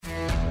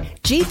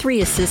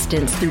G3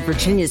 Assistance through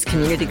Virginia's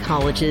community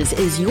colleges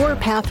is your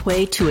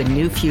pathway to a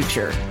new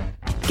future.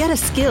 Get a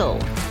skill.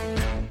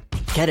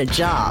 Get a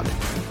job.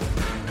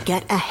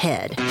 Get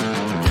ahead.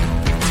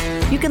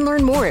 You can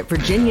learn more at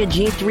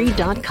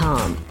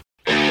virginiag3.com.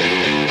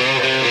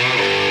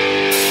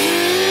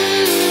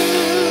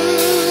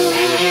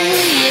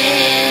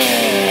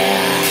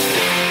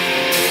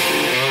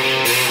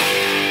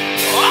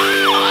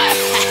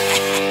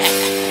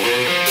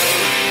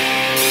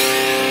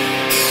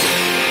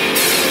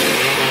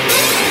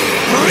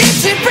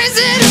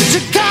 President to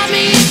call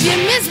me if you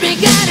miss me.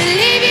 Gotta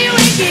leave you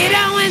and get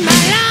on with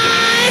my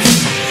life.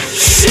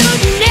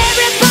 Shooting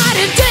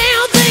everybody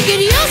down,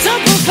 thinking you're so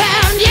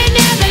profound. You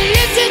never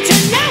listen to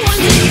no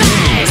one's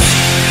advice.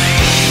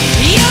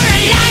 You're a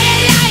liar,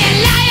 liar,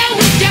 liar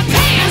with your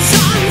pants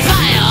on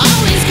fire.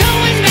 Always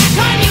going back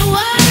on your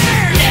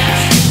word.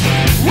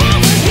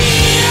 Over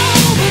here,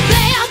 over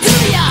there, do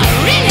you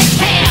really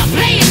care?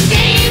 Playing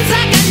games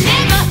like I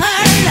never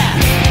heard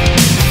of.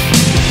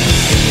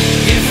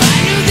 If I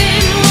knew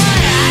then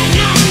what I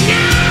know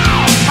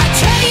now, I'd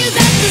tell you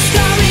that the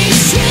story's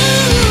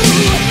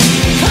true.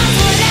 'Cause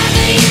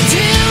whatever you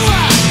do,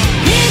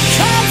 it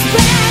comes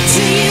back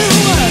to you.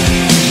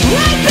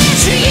 Right back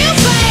to you,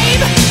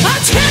 babe.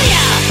 I'll tell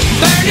ya,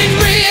 burning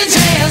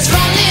bridges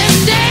falling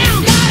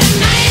down. Got a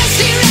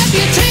nasty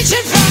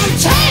reputation from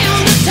town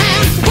to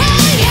town.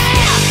 Oh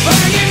yeah,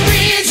 burning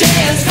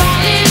bridges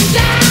falling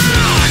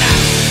down.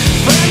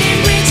 Burning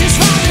bridges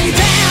falling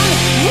down.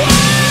 Why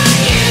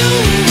you?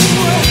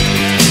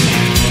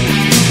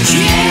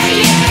 Yeah,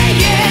 yeah,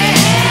 yeah.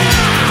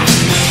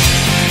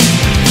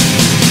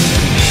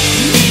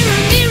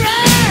 Mirror,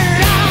 mirror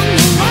on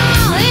the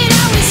wall, it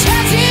always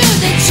tells you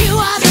that you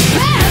are the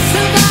best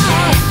of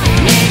all.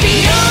 Maybe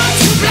you're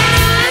too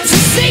blind to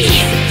see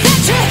that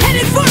you're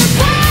headed for a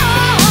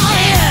fall.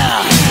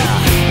 Yeah.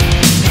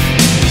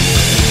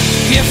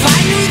 If I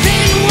knew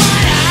then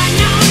what I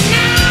know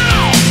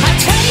now, I'd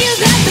tell you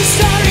that the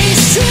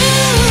story's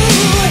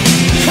true.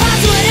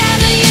 'Cause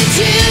whatever you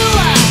do,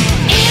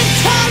 it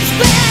comes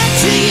back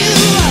to you.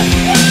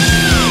 Woo!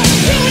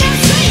 You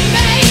don't say,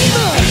 babe.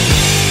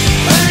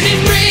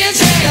 Burning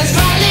bridges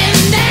falling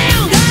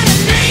down. Got a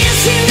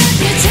nasty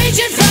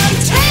reputation from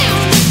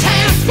town to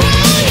town.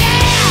 Oh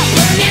yeah,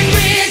 burning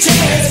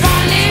bridges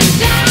falling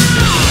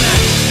down.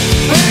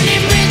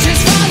 Burning bridges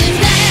falling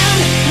down.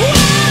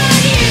 Why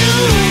you?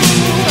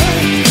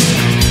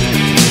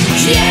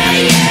 Yeah,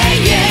 yeah,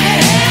 yeah.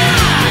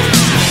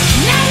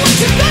 Now what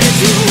you gonna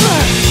do?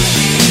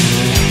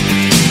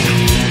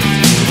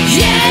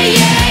 Yeah,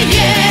 yeah,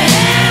 yeah.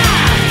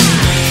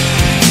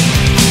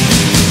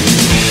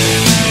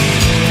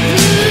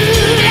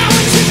 Now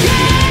what you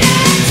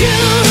gonna do?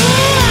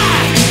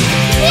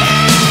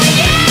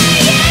 Yeah, yeah,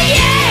 yeah,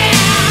 yeah.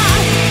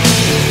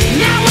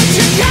 Now what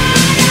you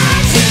gonna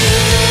do?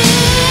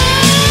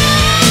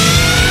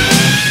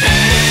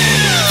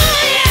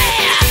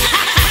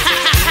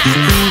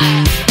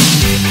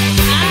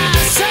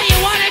 So you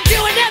wanna do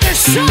another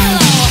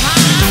solo,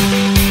 huh?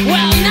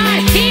 Well, not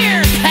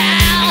here,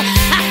 pal.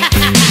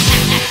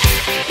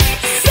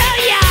 So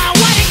ya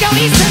wanna go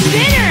eat some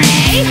dinner,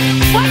 eh?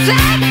 What's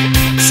that?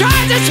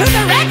 Charge it to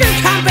the record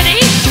company?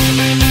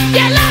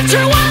 You left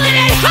your wallet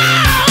at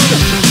home?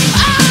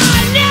 Oh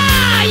no,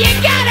 you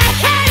got a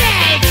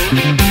headache.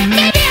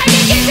 Maybe I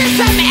can get you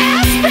some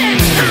aspirin,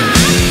 huh?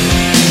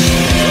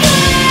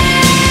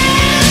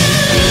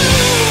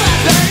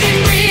 Burning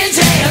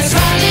bridges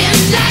falling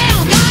down.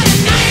 Got a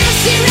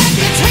nasty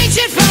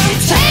reputation from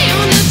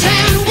town to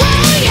town.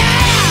 Whoa,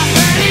 yeah.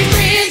 Burning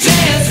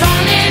bridges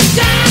falling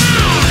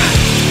down.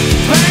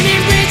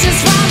 Burning bridges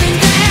falling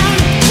down.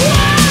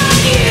 Whoa,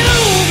 you.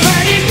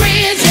 Burning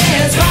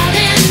bridges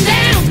falling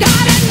down.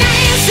 Got a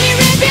nasty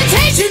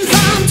reputation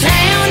from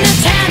town to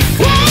town.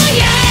 Whoa,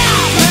 yeah.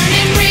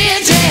 Burning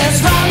bridges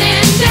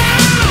falling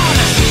down.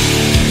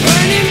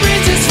 Burning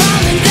bridges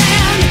falling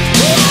down.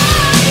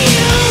 Whoa,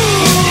 you.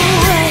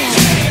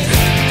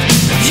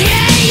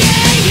 Yeah,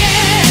 yeah,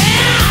 yeah.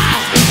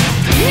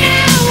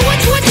 Now what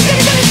you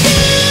gonna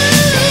do?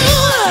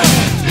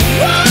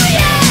 Oh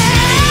yeah.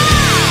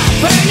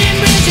 Burning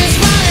bridges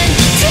falling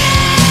down.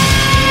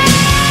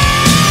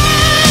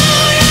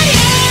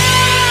 Yeah.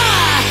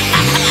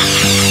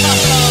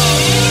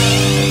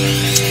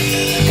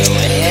 Go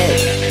ahead,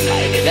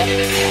 light it up,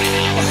 pal.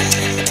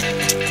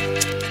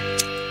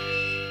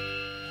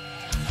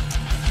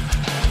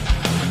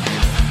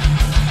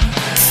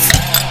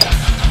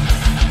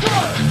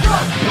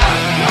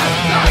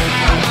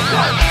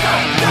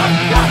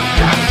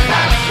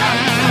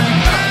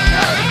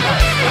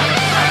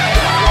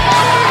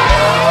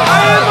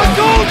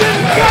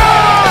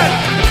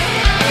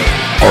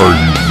 Are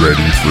you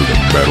ready for the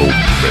metal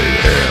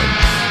mayhem?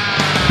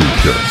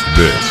 Because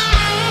this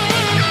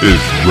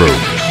is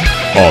Rose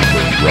on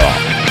the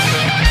Rocks.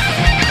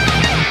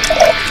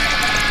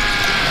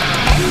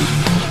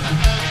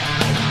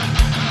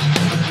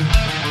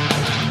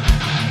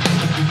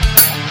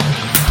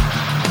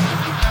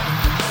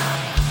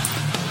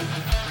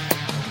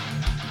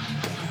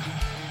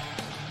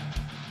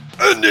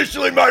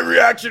 Initially, my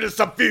reaction to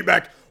some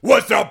feedback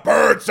was to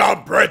burn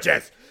some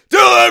bridges.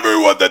 Tell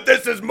everyone that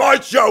this is my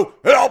show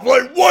and I'll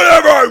play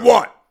whatever I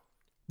want.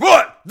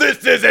 But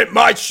this isn't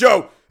my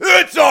show,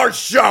 it's our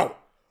show.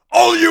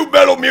 All you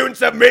metal mutants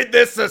have made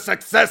this a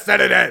success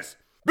that it is.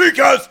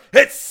 Because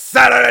it's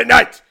Saturday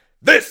night.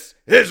 This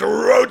is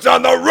Rhodes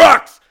on the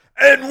Rocks,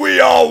 and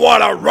we all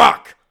want to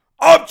rock.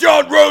 I'm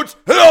John Rhodes,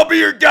 and I'll be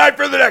your guide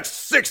for the next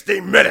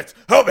 60 minutes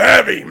of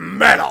heavy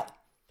metal.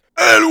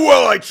 And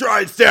while I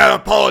try and stay out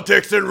of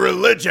politics and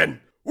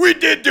religion, we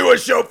did do a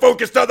show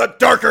focused on the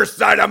darker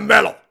side of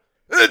metal.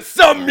 And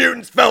some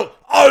mutants felt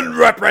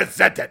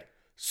unrepresented.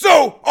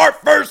 So our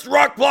first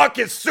rock block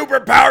is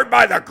superpowered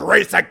by the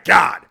grace of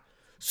God.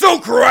 So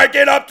crank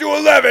it up to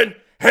 11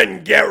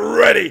 and get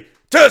ready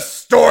to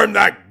storm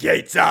the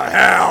gates of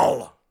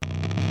hell.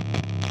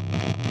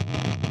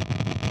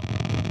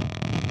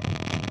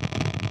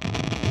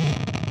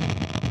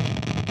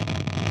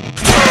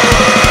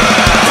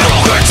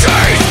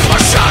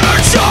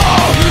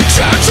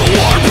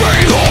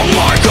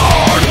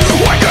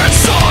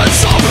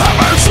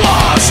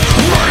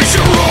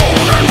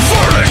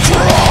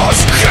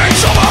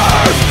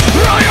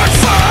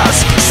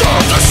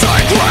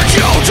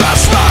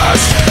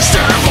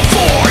 Stand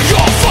before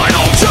your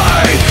final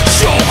day.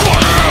 Choke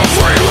on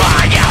every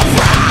line you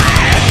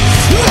breathe.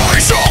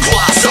 Raise your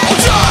glass all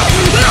day.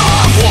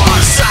 Not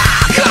one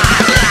second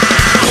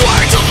left.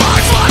 Wait till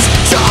life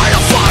lasts. Die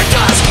to fight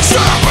this.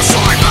 Stand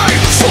beside me.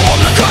 Storm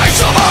the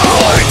gates of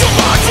hell. Wait till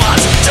life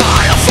lasts.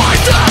 Die to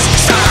fight this.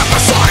 Stand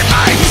beside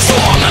me.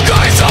 Storm the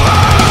gates of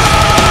hell.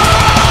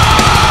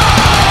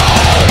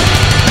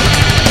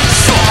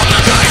 Storm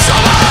the gates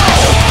of hell.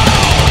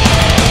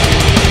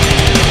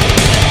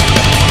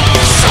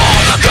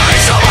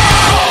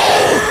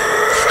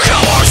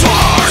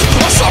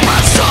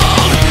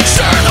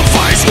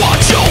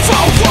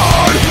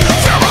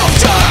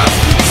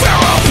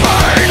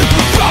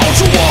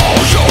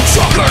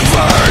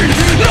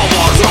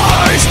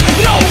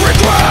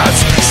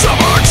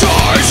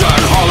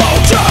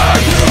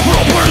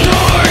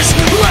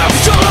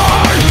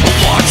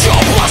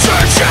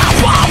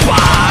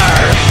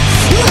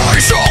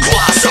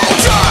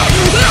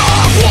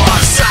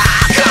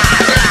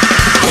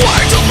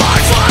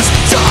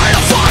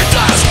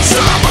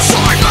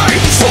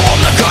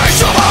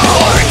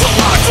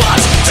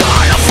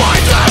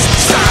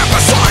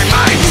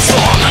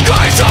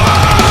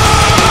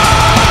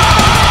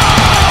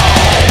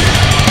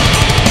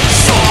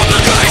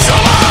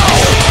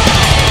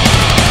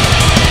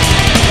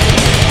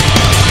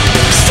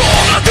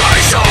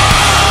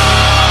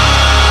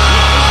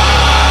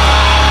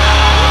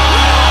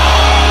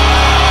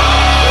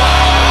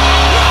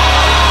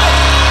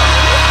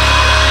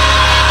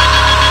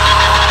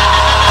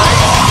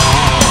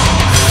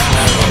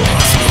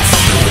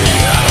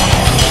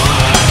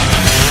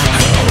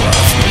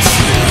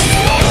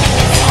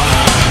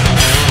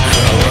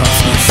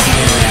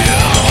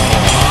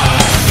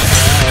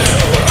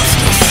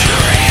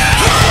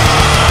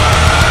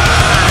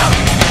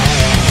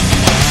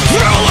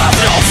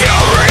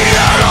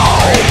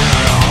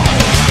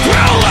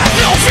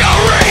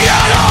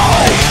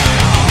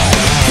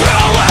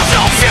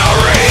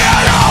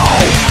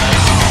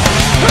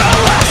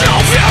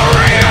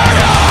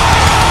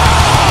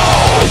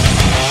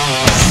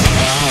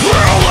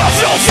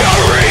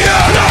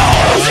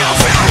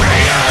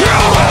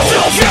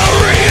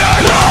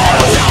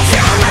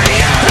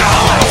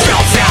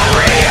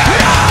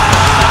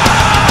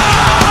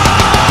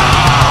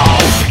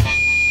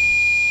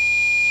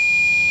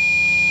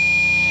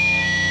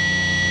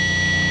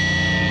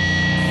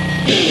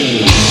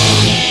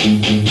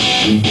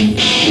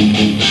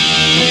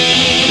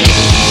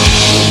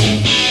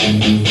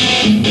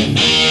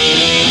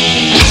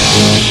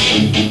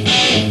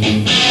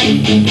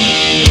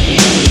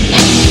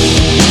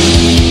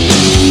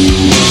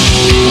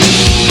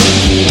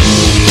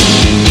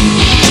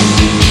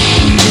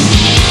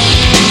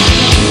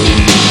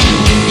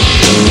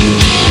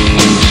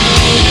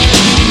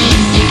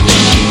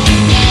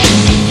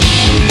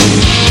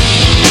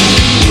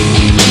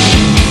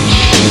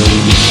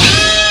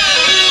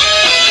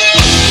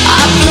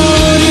 I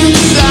float in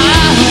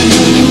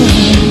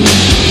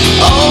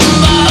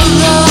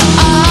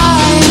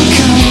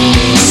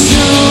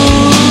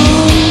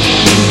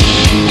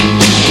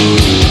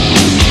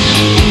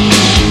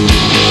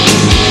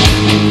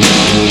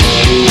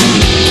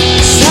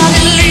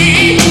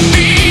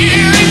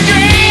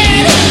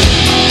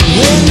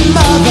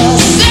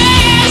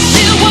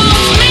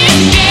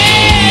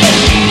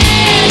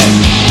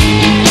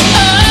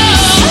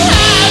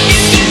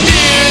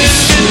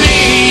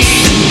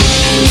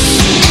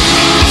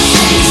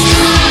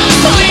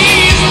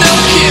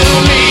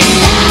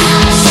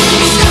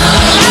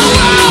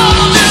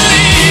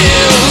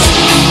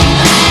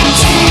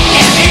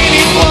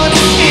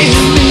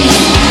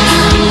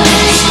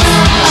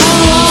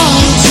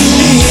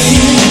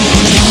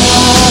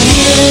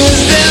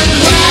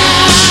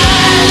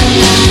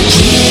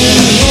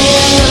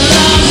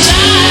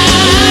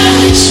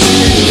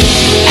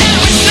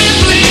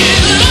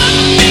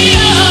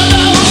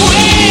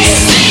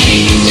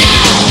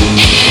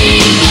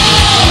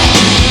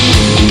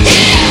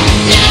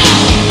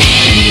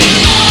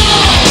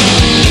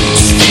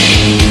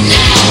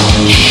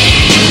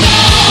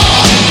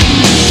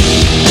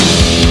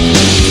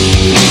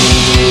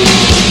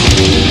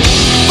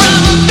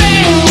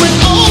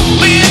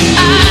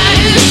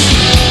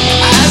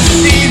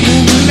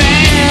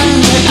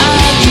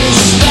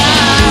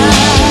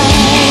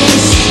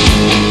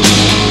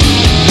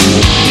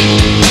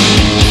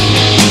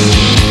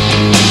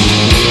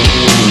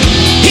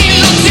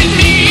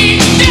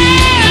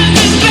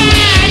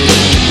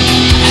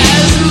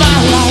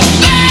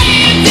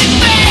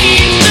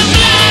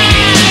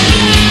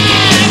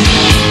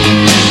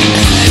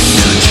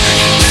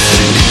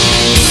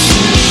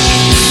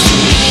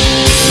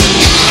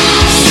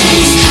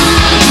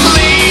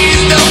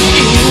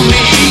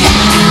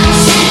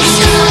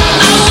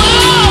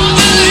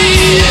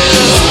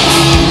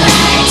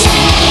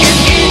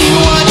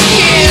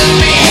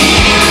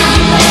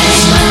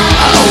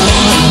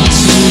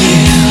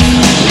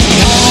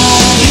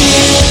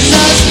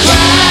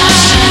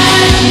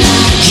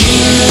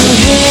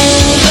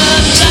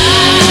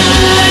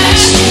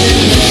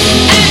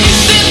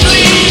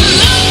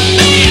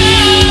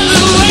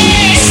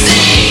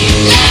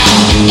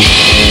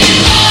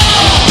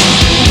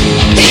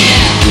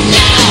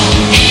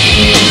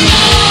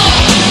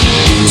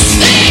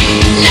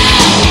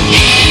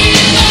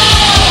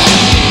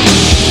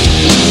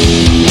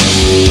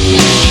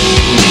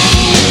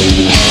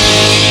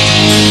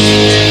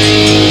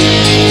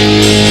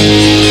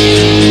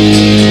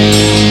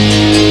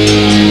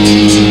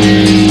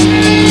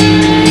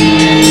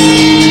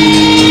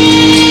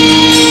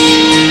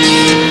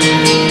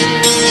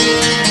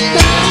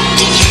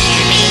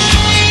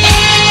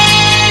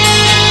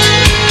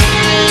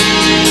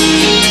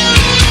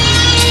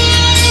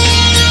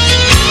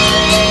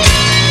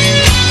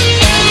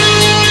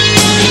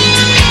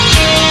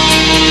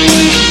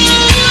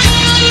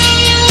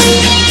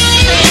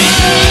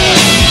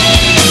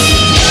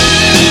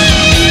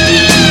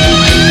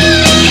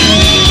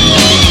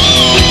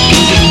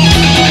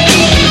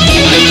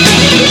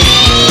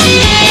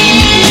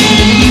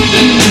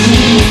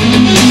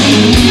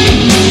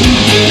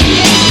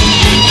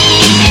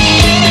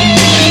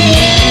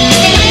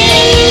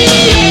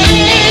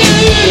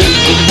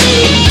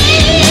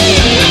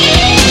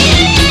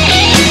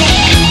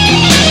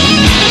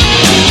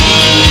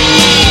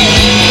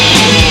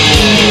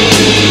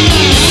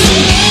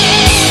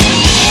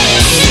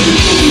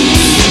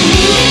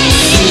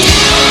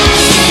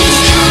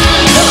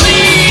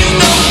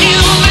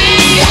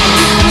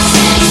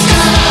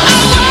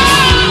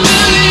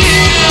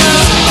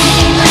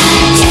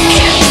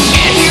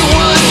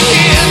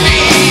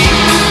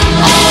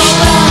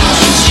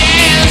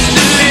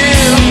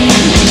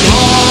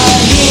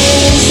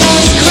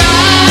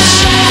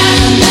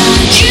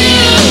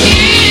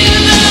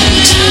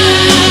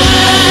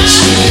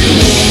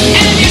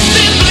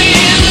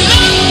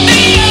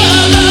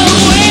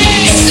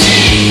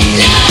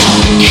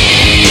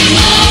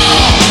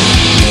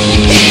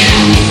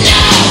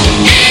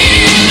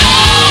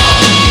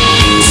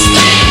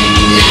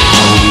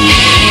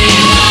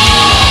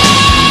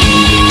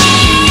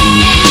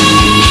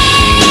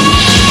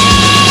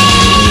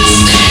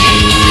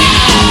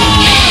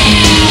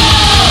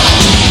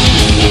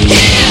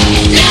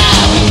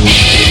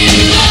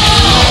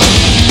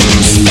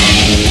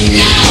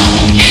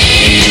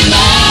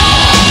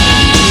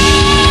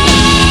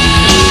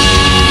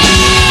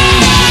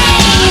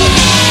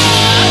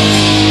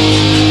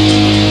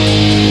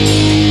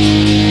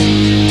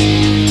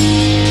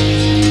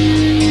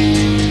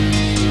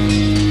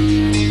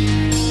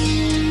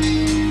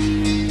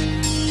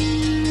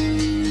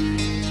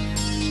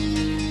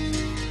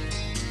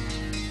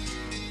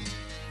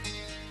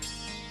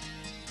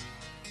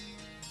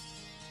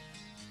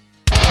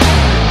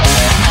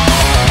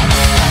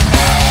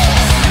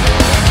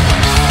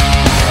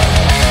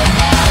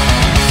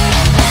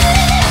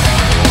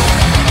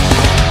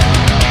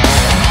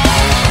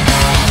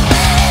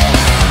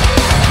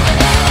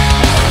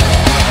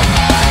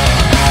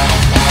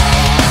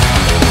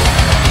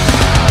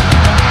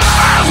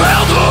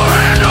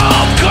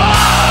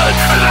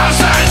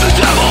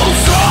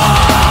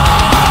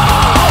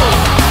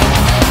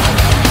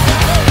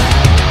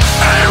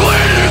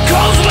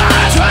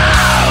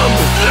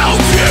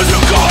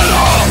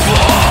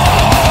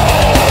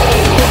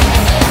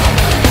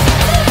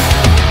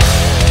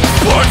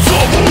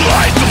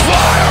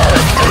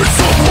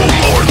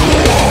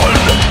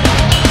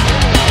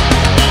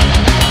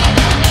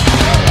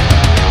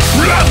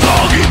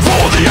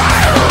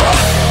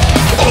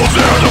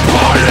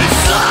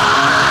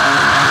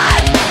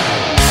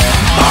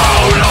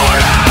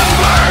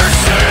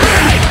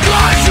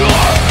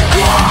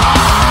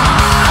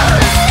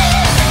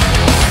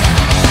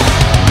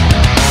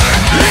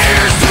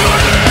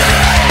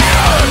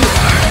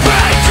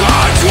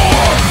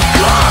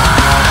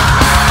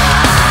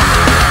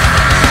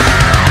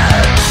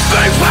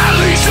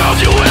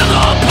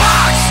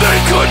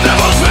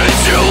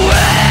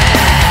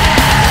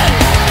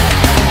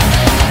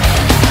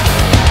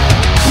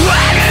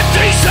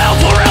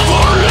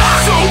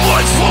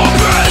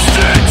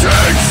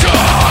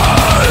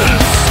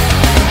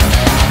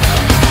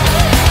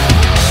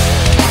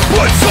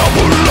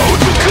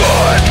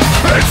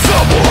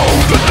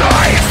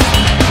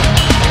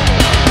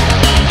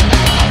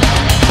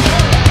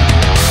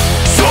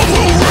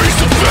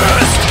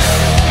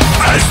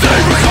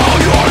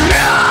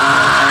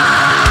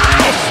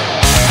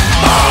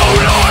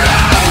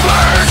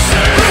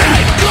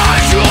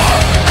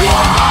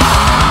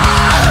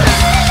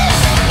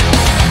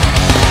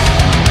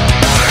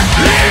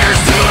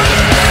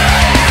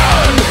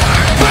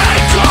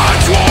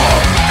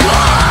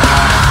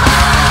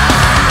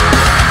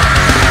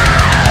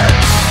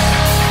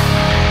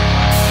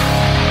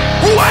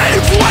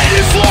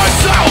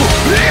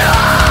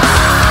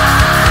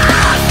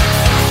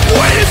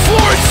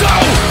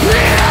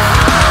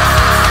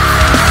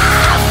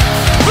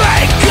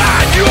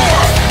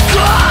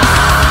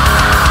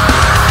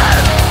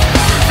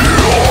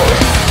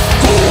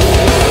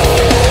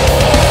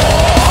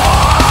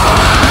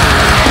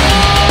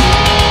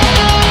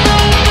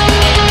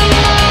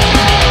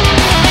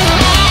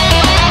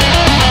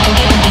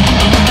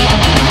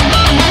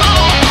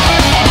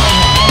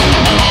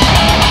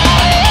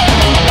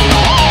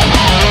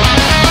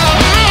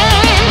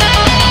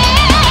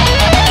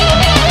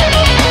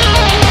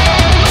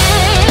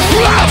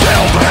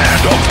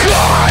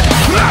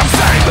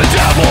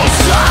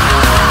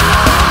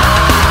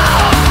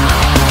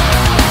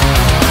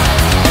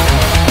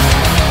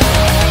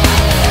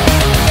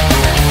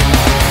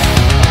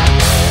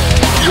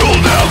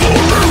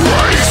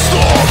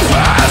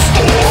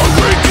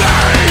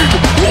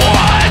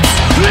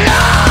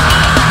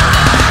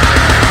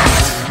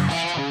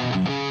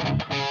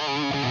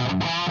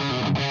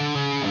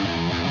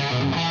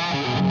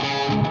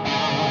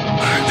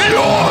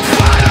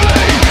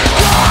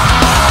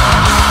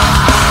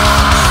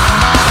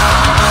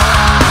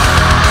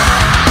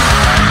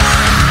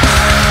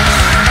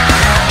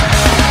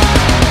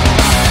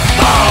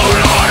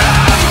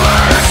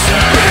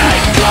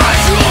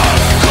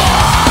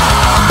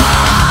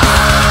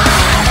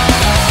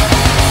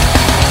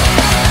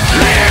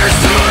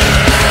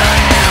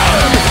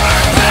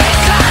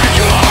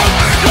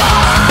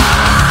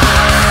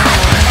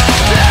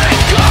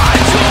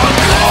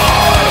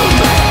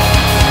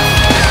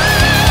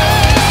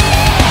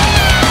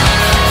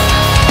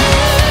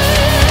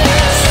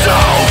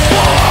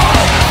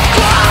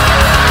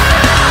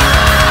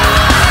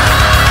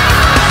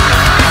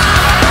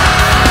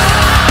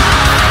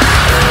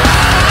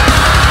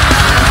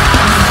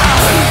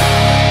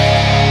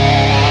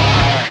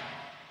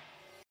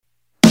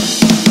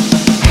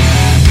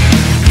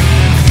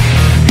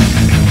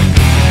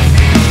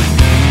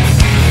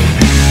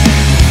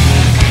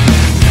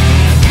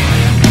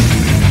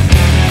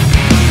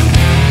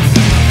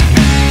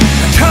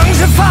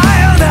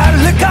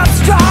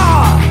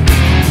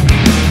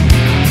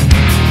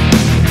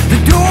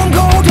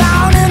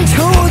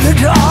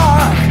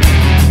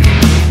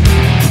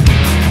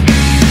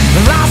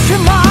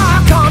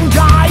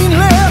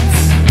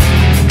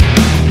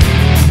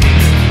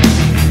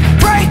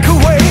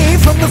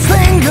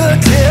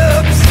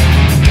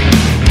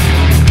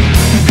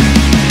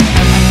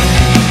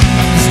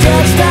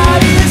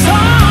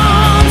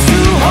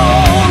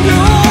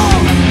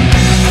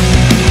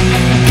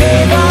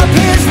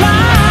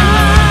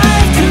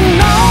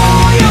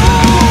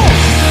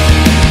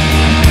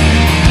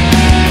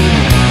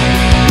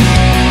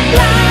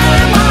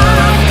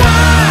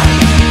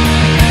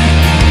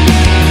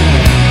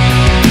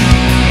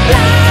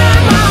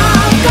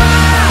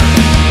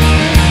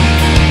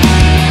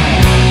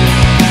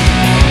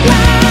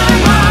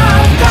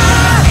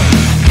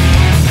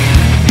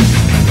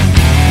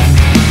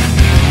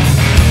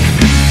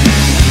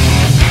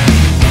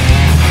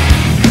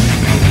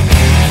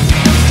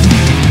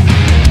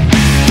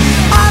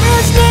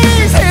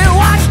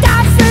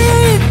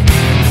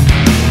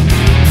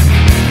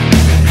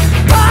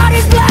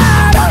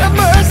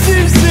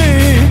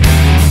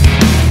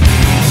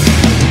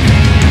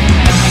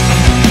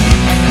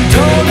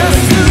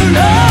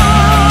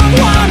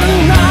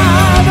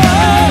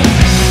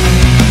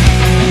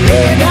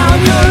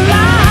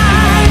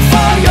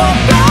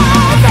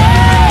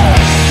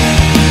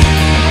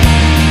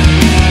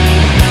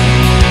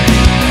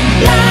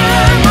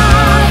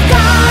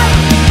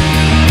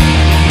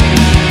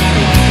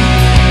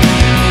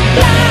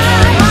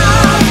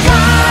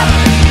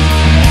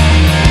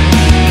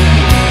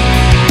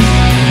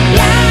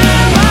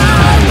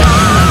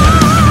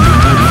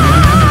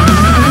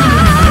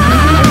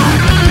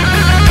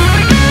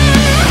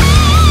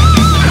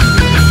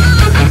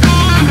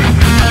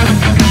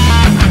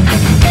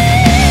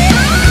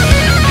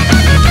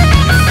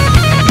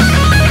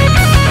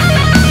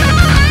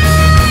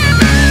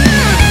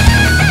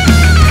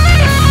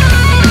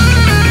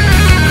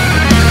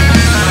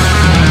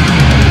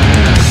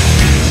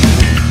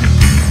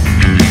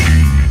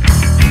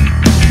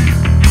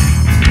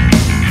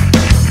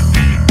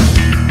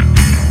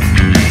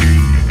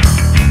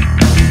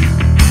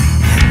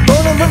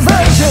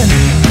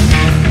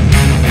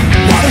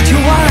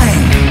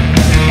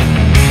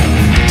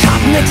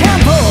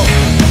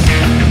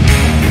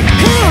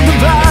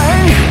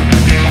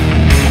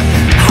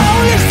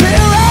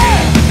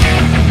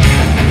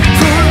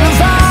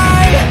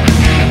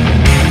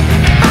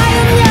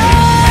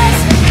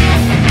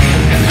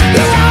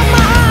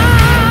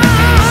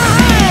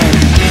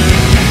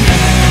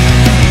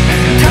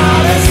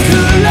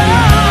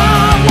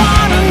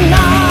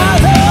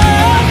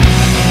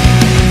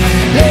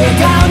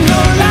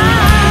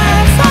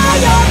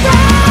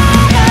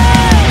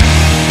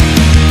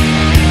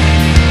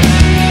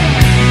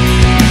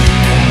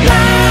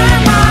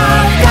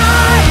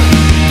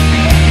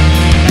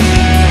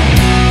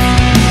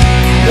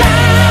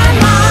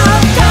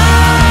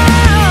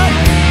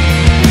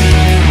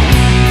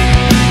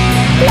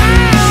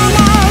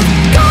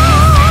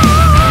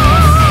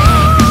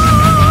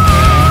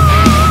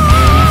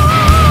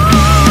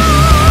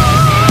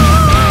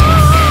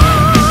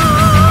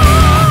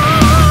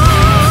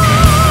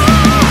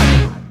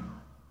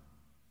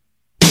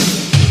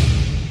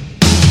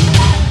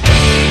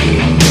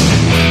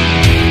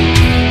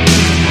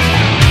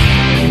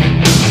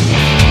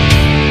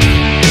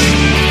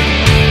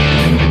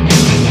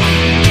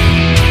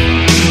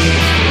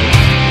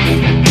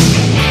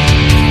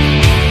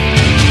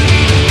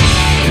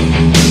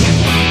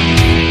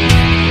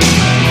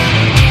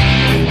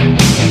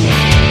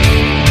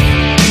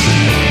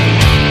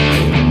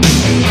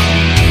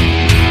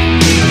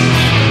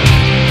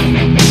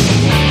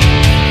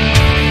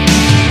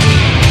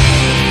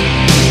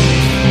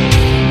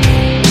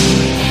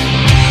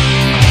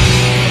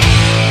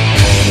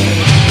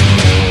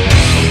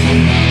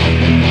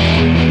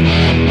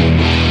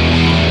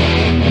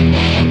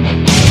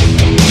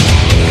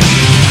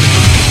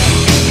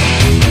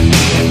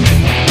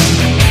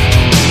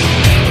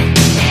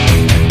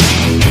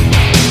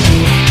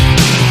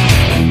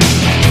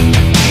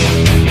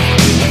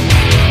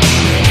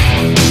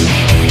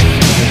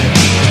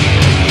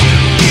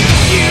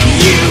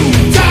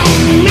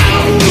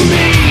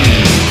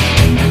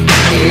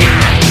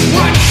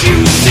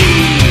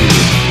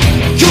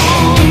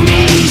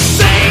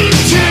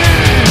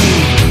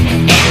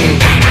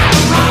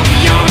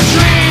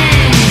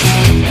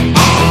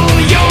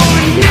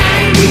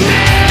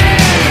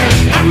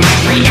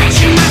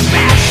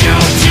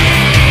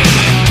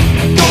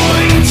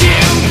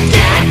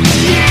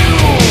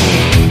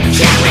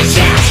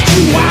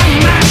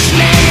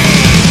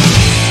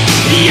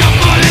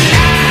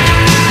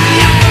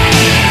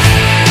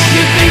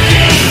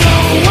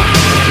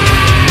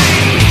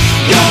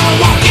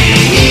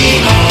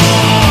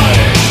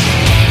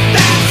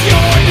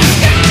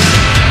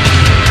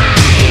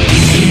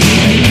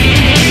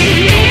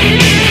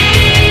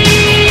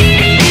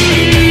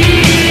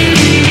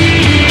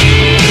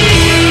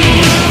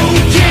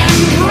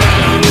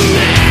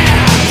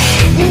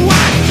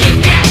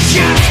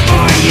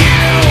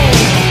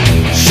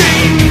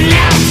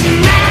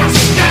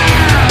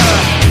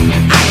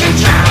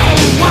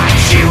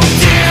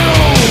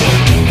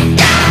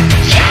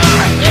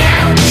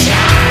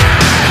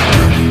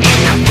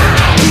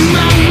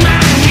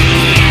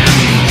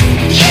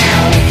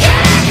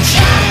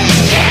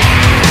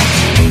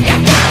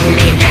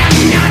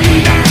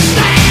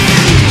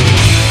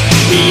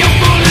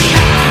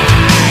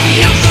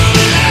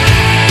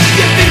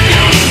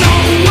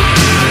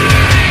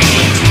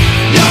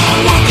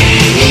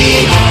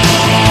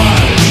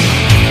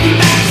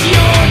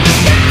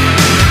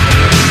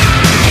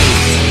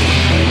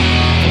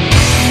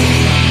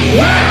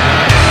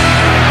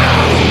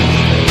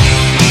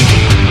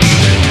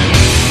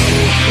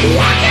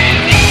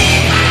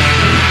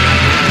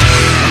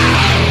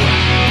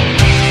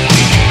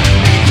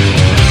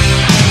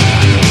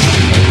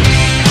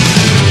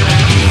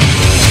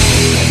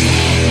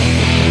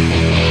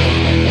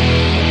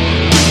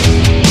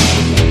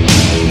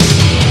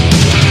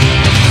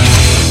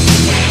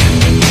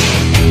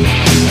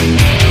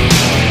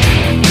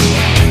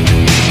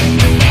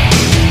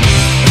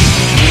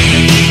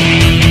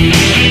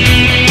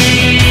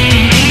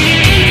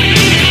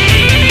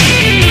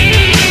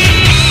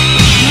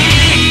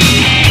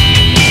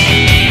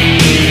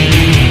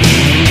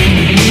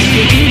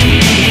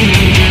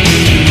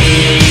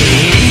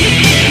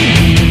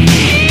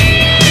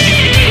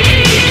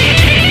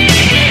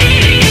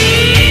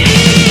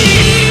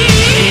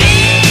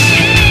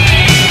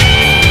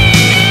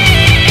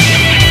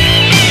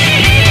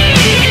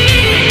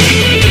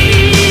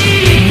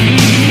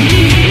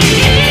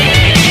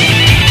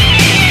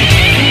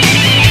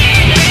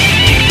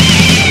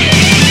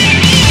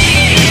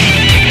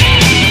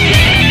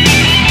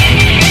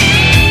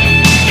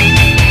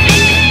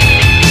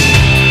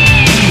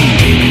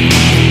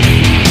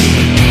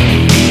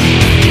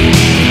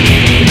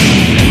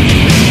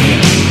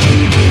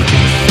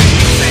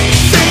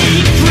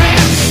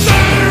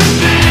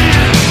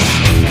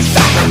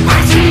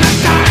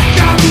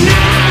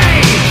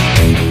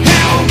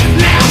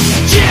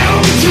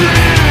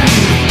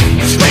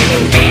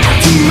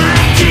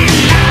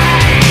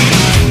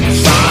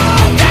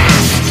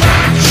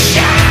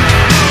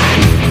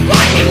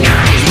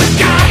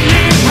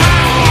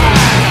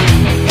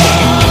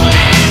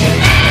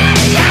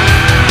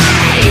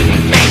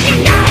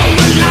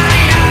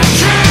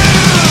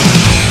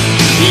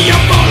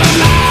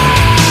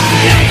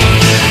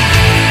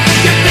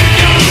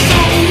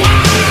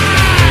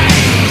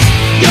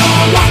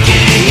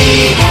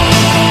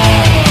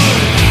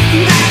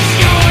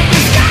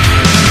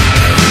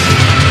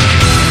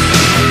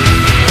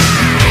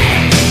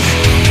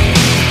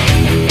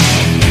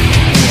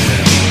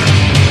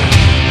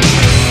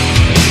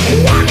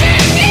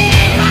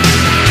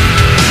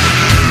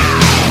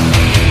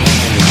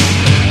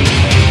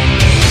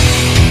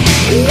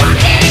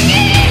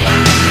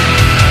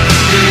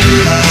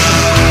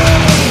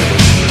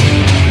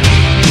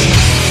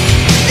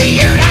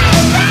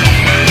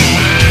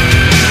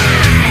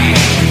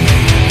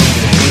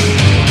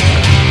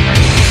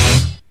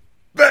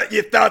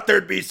bet you thought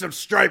there'd be some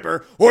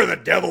Striper or The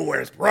Devil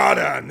Wears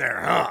Prada in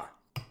there, huh?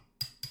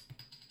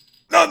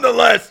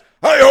 Nonetheless,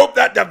 I hope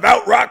that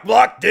devout rock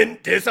block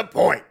didn't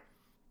disappoint.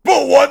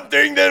 But one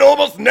thing that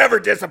almost never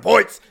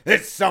disappoints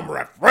is some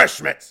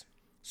refreshments.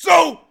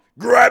 So,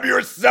 grab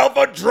yourself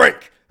a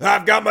drink.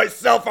 I've got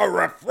myself a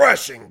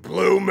refreshing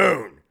Blue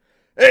Moon.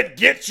 And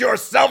get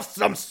yourself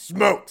some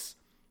smokes.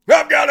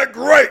 I've got a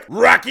great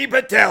Rocky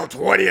Patel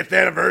 20th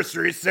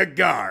anniversary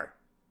cigar.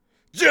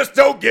 Just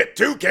don't get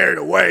too carried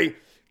away,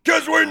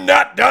 'cause we're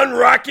not done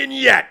rocking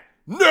yet.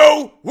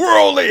 No, we're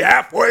only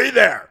halfway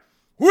there.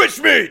 Which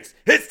means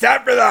it's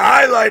time for the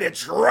highlighted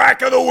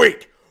track of the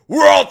week.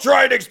 We're all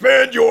trying to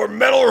expand your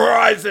metal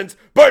horizons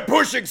by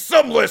pushing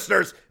some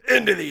listeners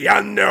into the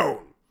unknown.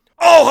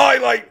 I'll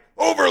highlight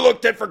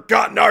overlooked and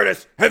forgotten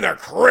artists and their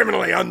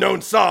criminally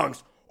unknown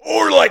songs.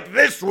 Or like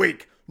this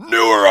week,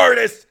 newer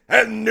artists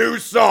and new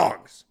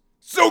songs.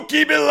 So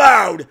keep it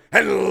loud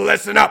and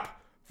listen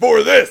up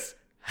for this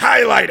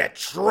highlighted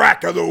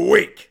track of the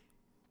week.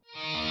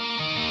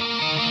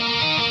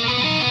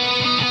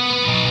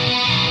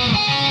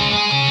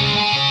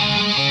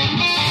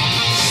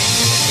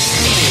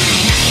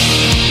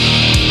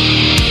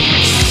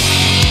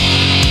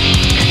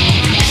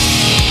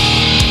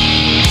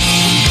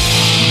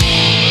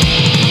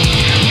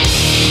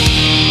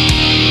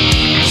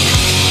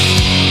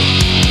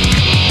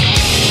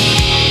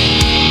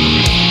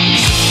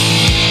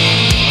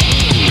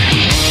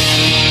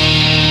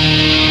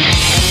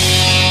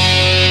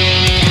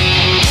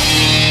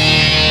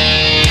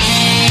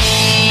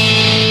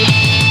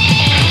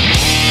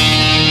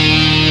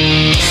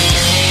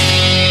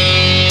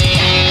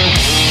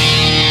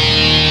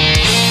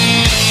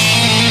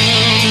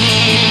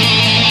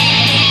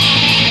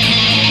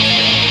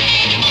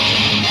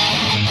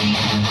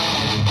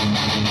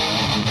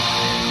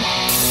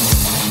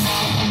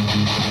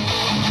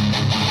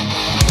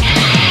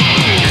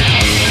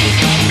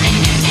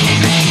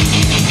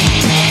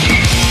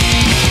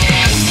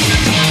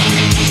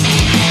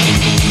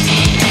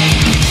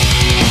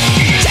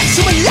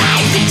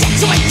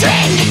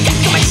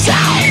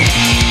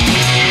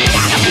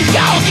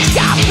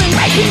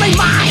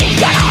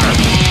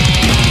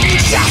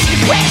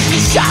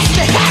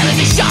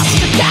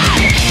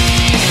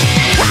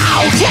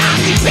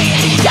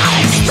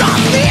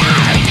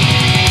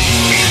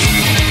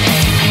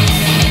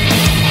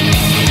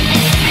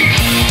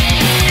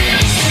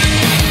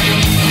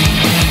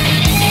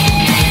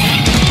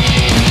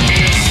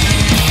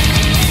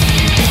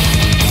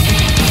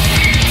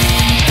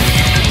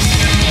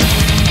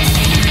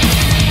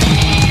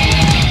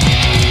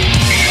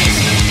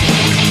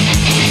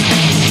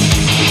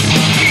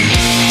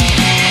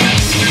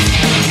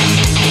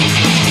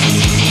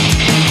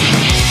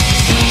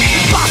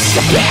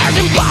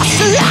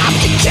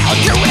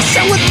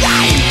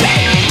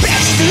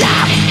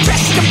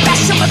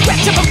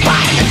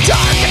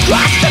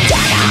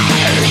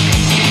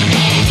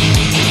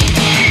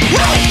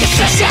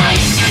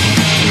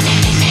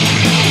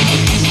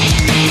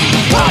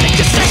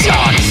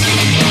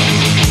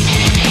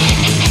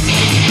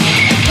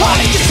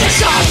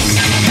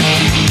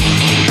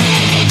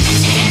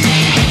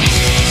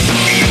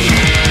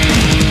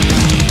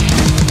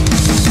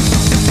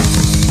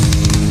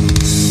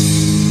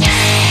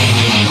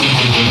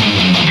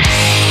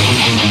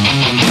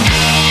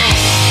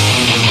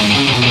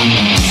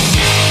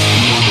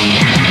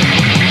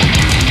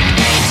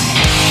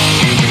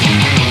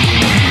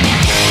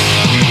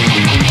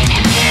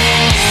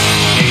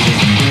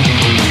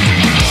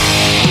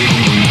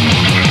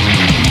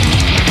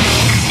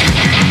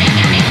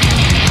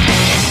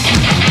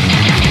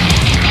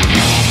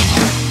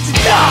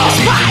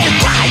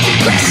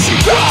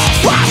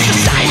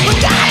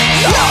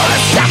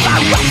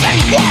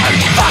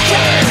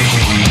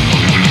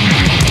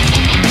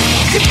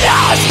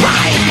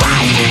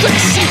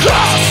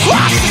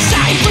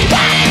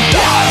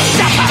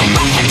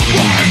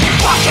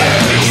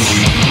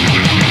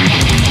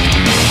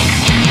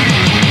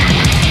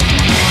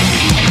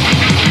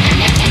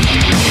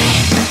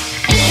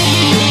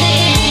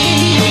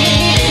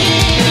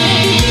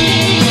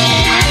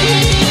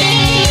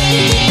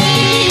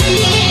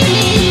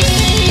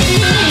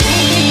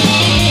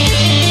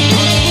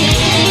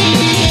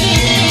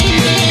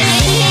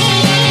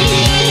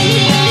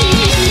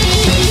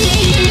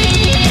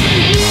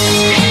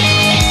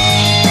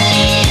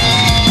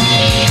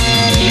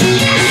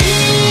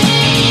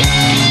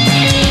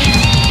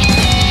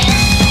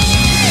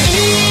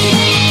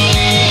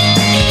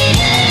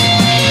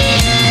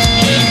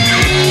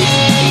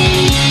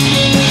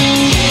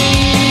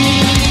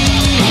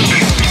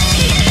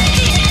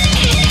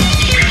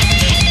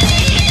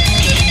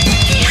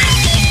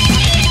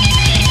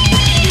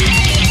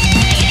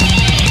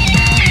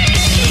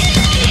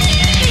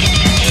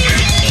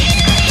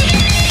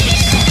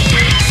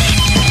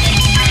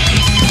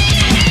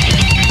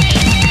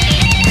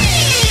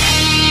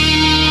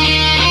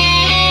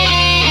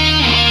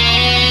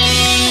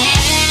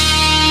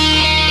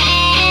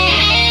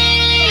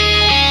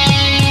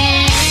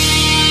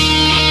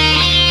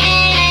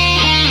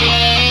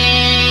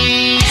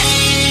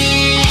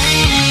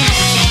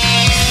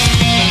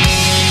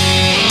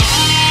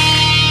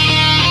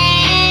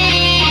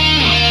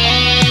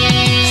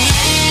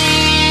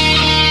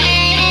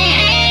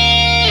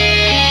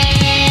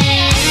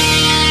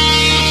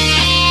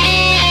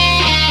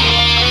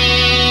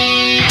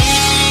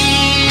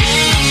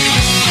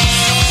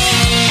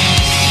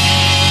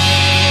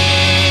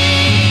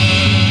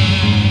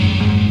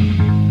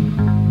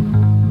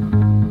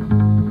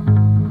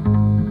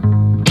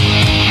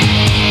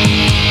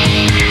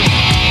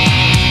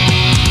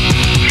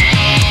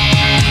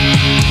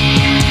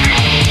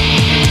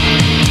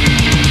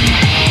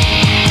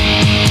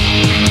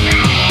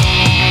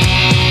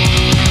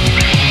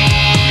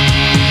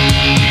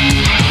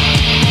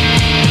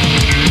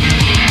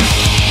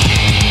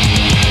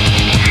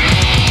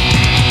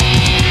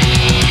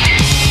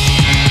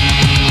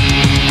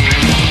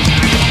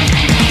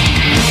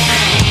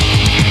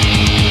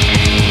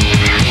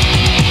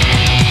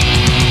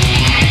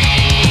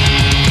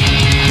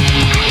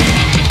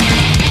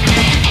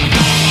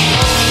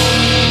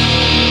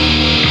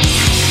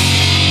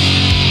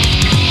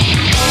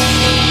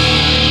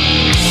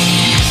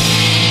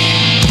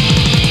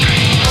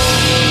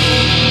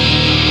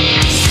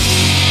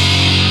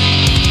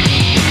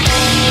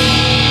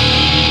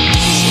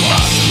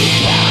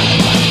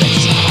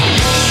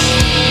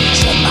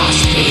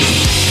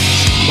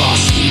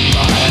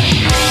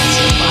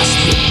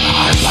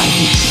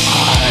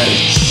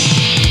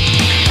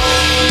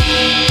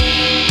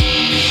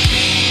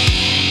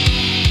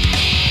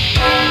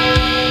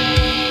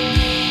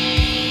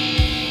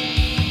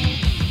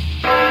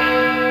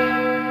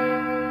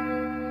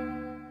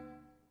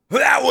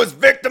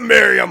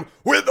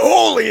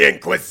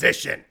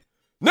 Inquisition.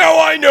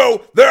 Now I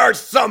know there are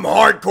some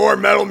hardcore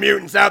metal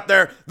mutants out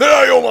there that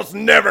I almost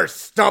never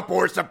stump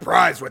or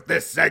surprise with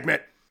this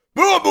segment,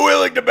 but I'm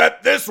willing to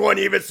bet this one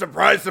even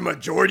surprised the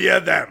majority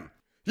of them.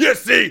 You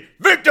see,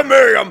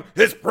 Victimarium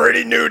is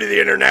pretty new to the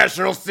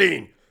international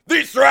scene.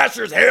 These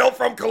thrashers hail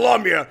from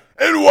Colombia,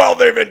 and while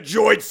they've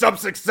enjoyed some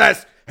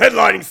success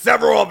headlining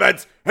several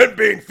events and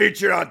being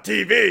featured on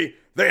TV,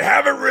 they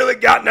haven't really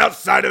gotten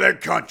outside of their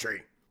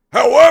country.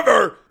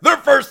 However, their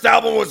first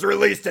album was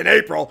released in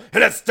April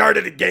and has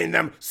started to gain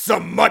them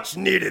some much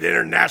needed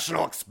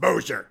international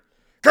exposure.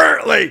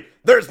 Currently,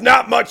 there's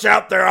not much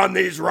out there on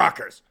these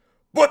rockers,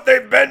 but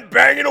they've been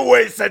banging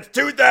away since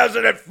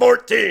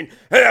 2014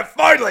 and have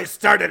finally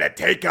started to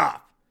take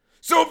off.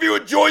 So if you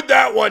enjoyed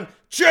that one,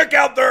 check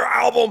out their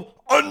album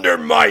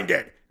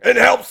Underminded and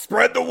help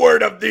spread the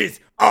word of these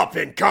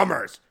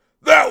up-and-comers.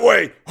 That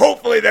way,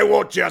 hopefully they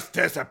won't just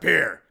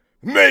disappear.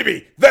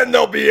 Maybe then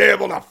they'll be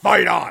able to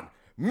fight on.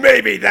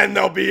 Maybe then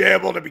they'll be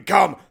able to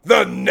become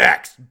the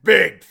next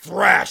big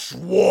thrash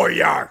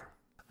warrior.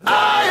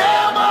 I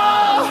am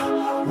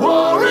a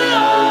warrior.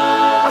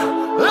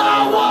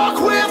 I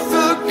walk with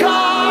the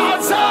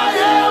gods. I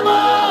am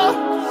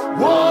a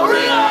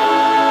warrior.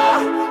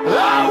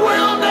 I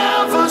will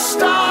never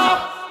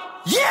stop.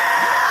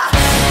 Yeah!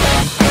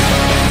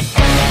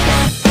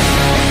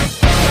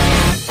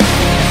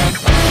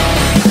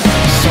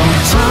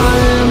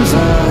 Sometimes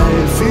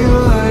I feel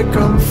like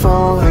I'm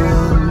falling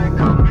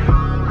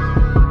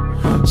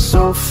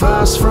so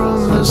fast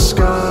from the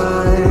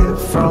sky,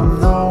 from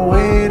the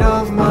weight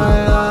of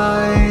my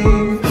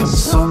life.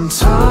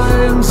 Sometimes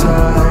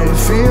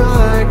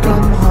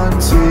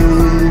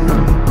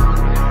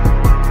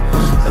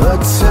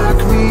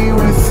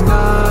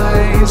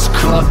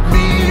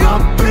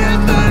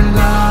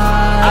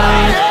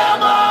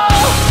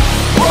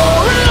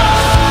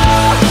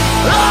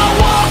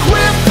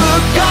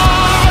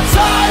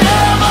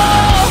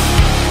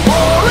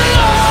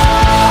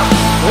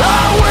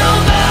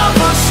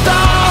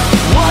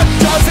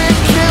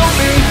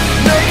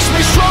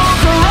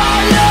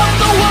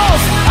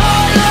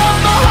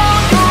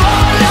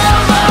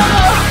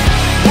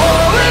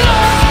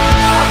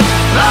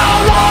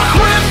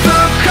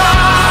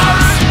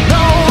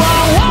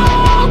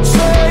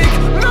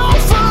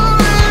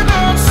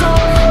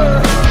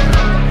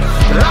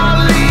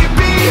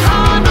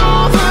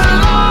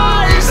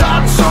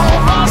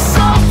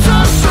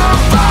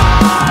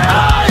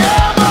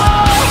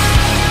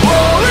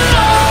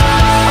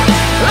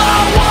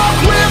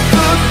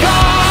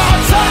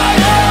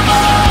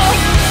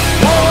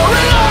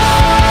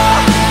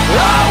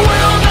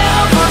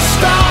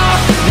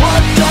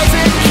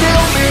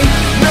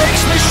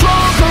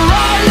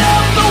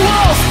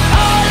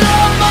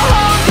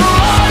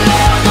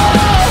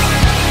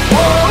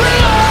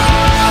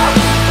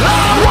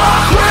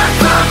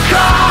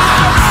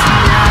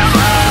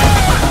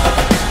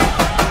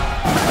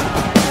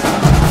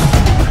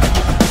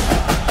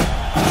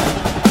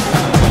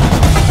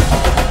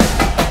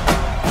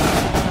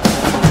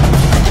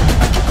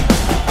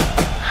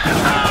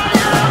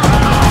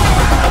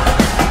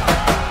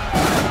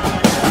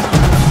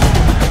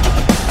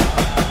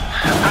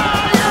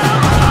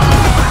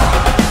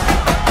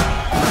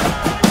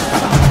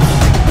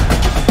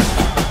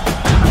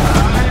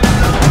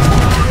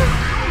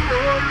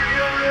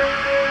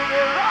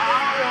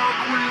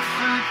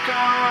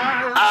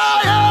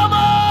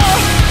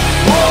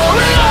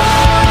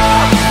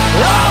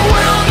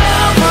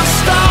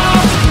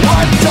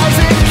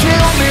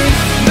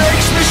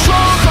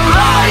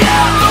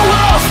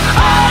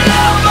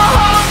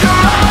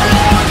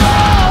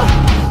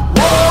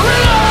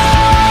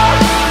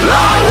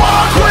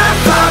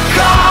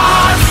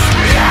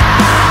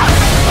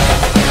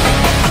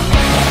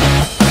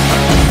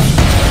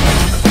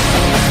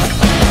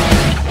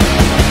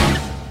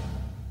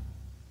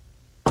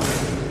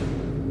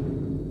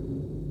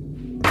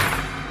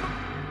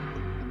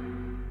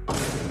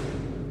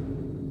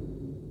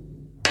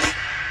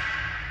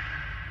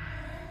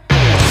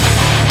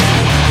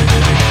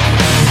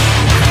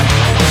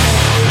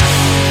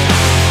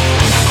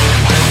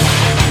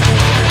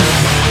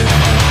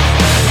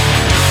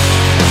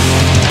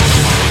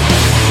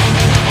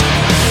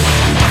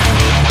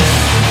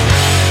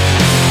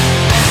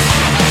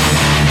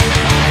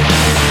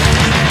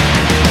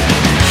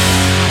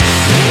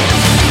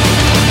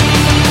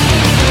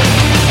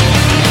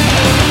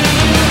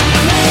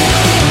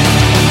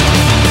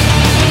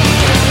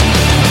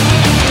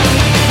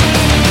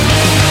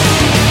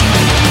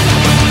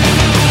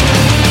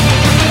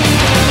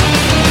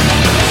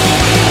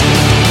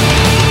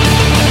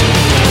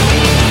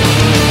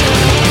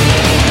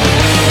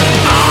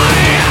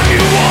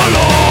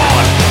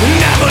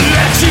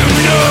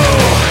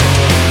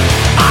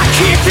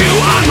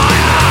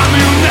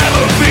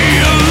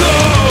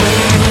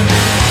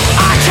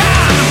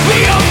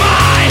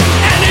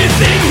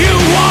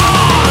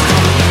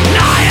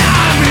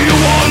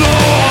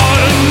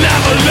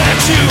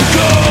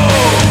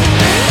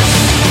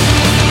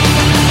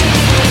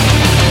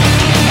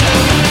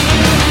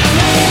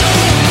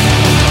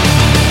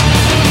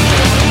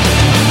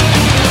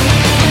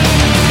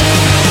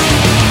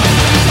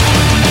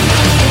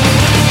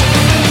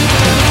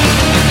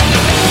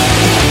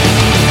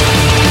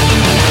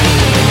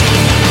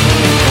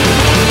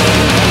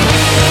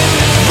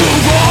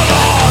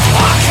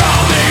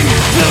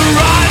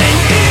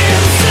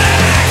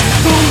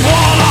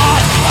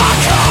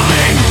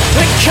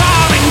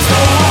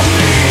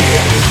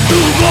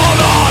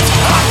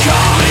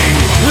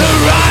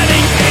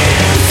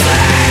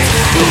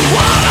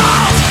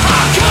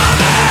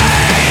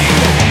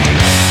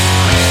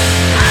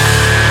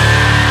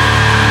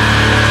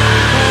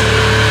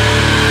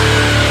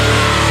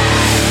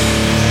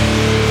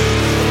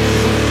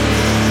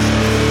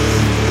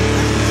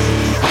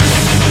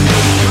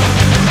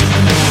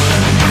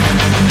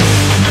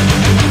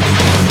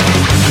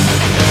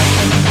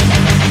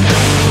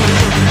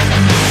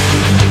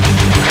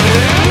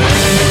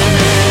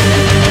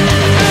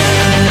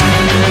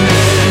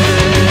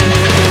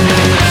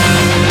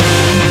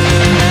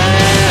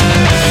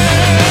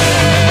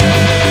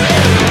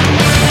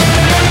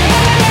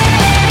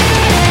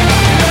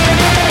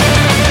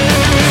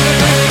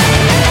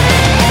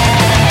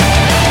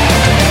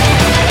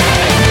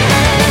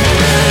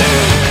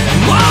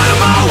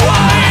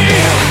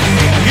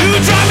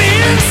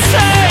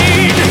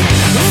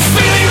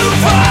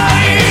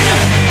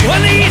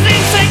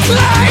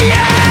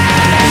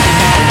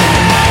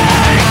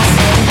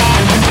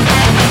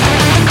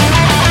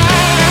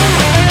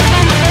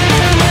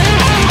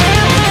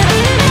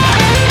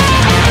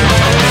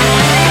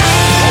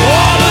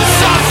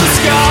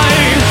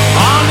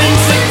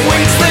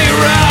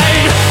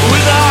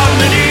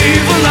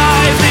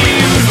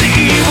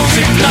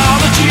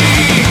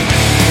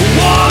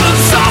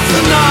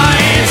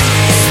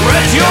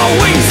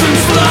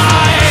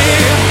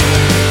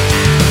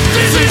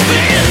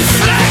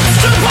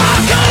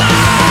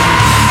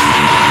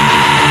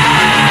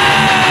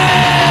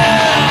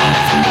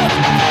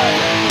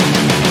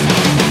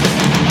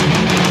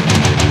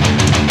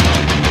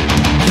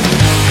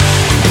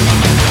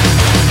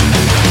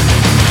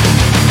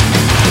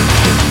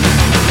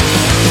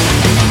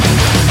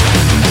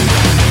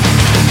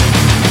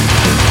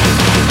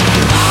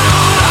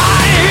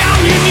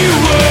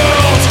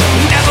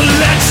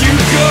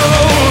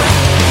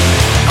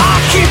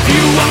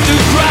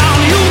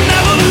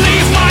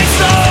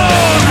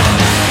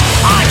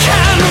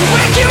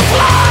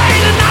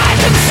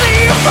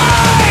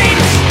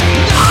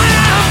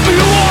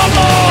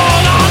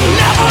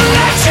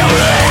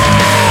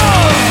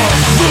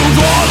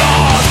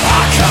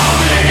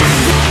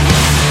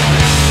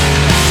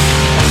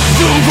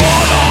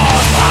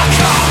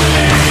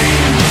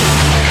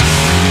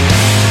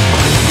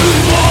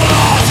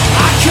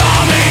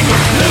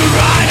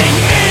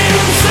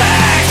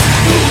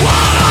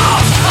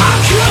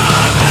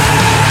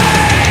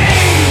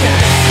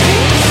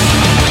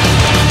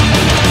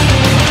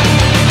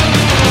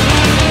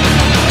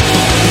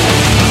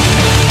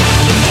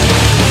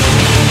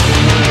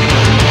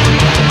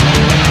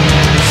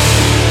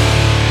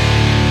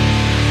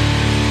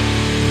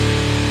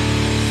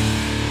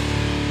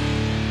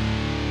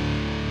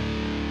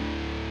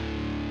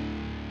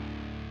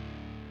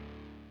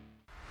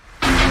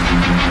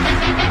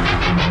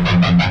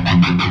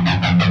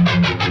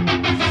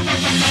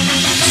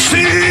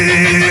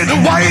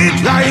white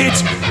light,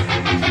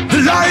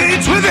 the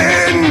light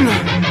within.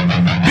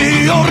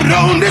 Be your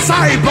own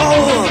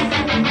disciple,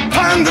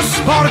 fan the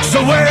sparks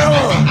of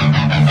will.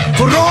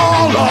 For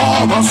all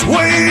of us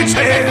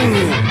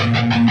waiting,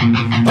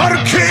 our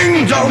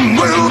kingdom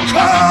will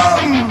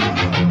come.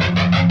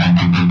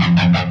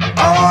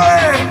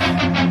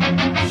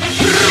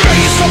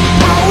 Rays of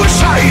power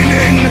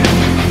shining,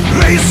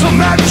 rays of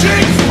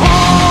magic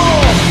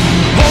fall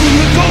on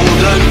the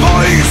golden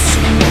voice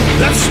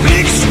that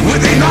speaks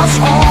within us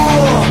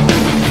all.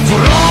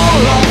 For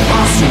all of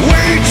us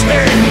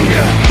waiting,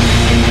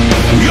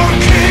 your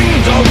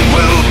kingdom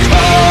will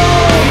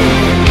come.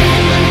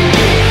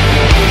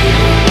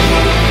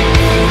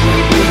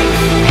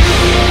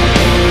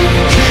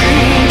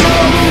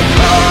 Kingdom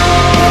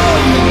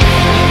come.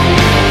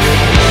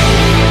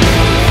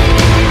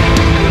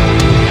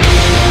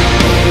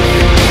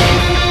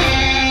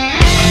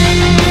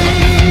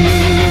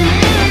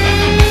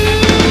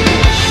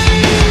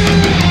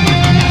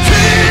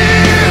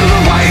 Feel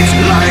the white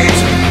light,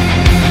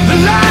 the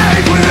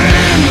light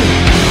within.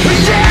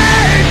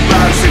 Yeah.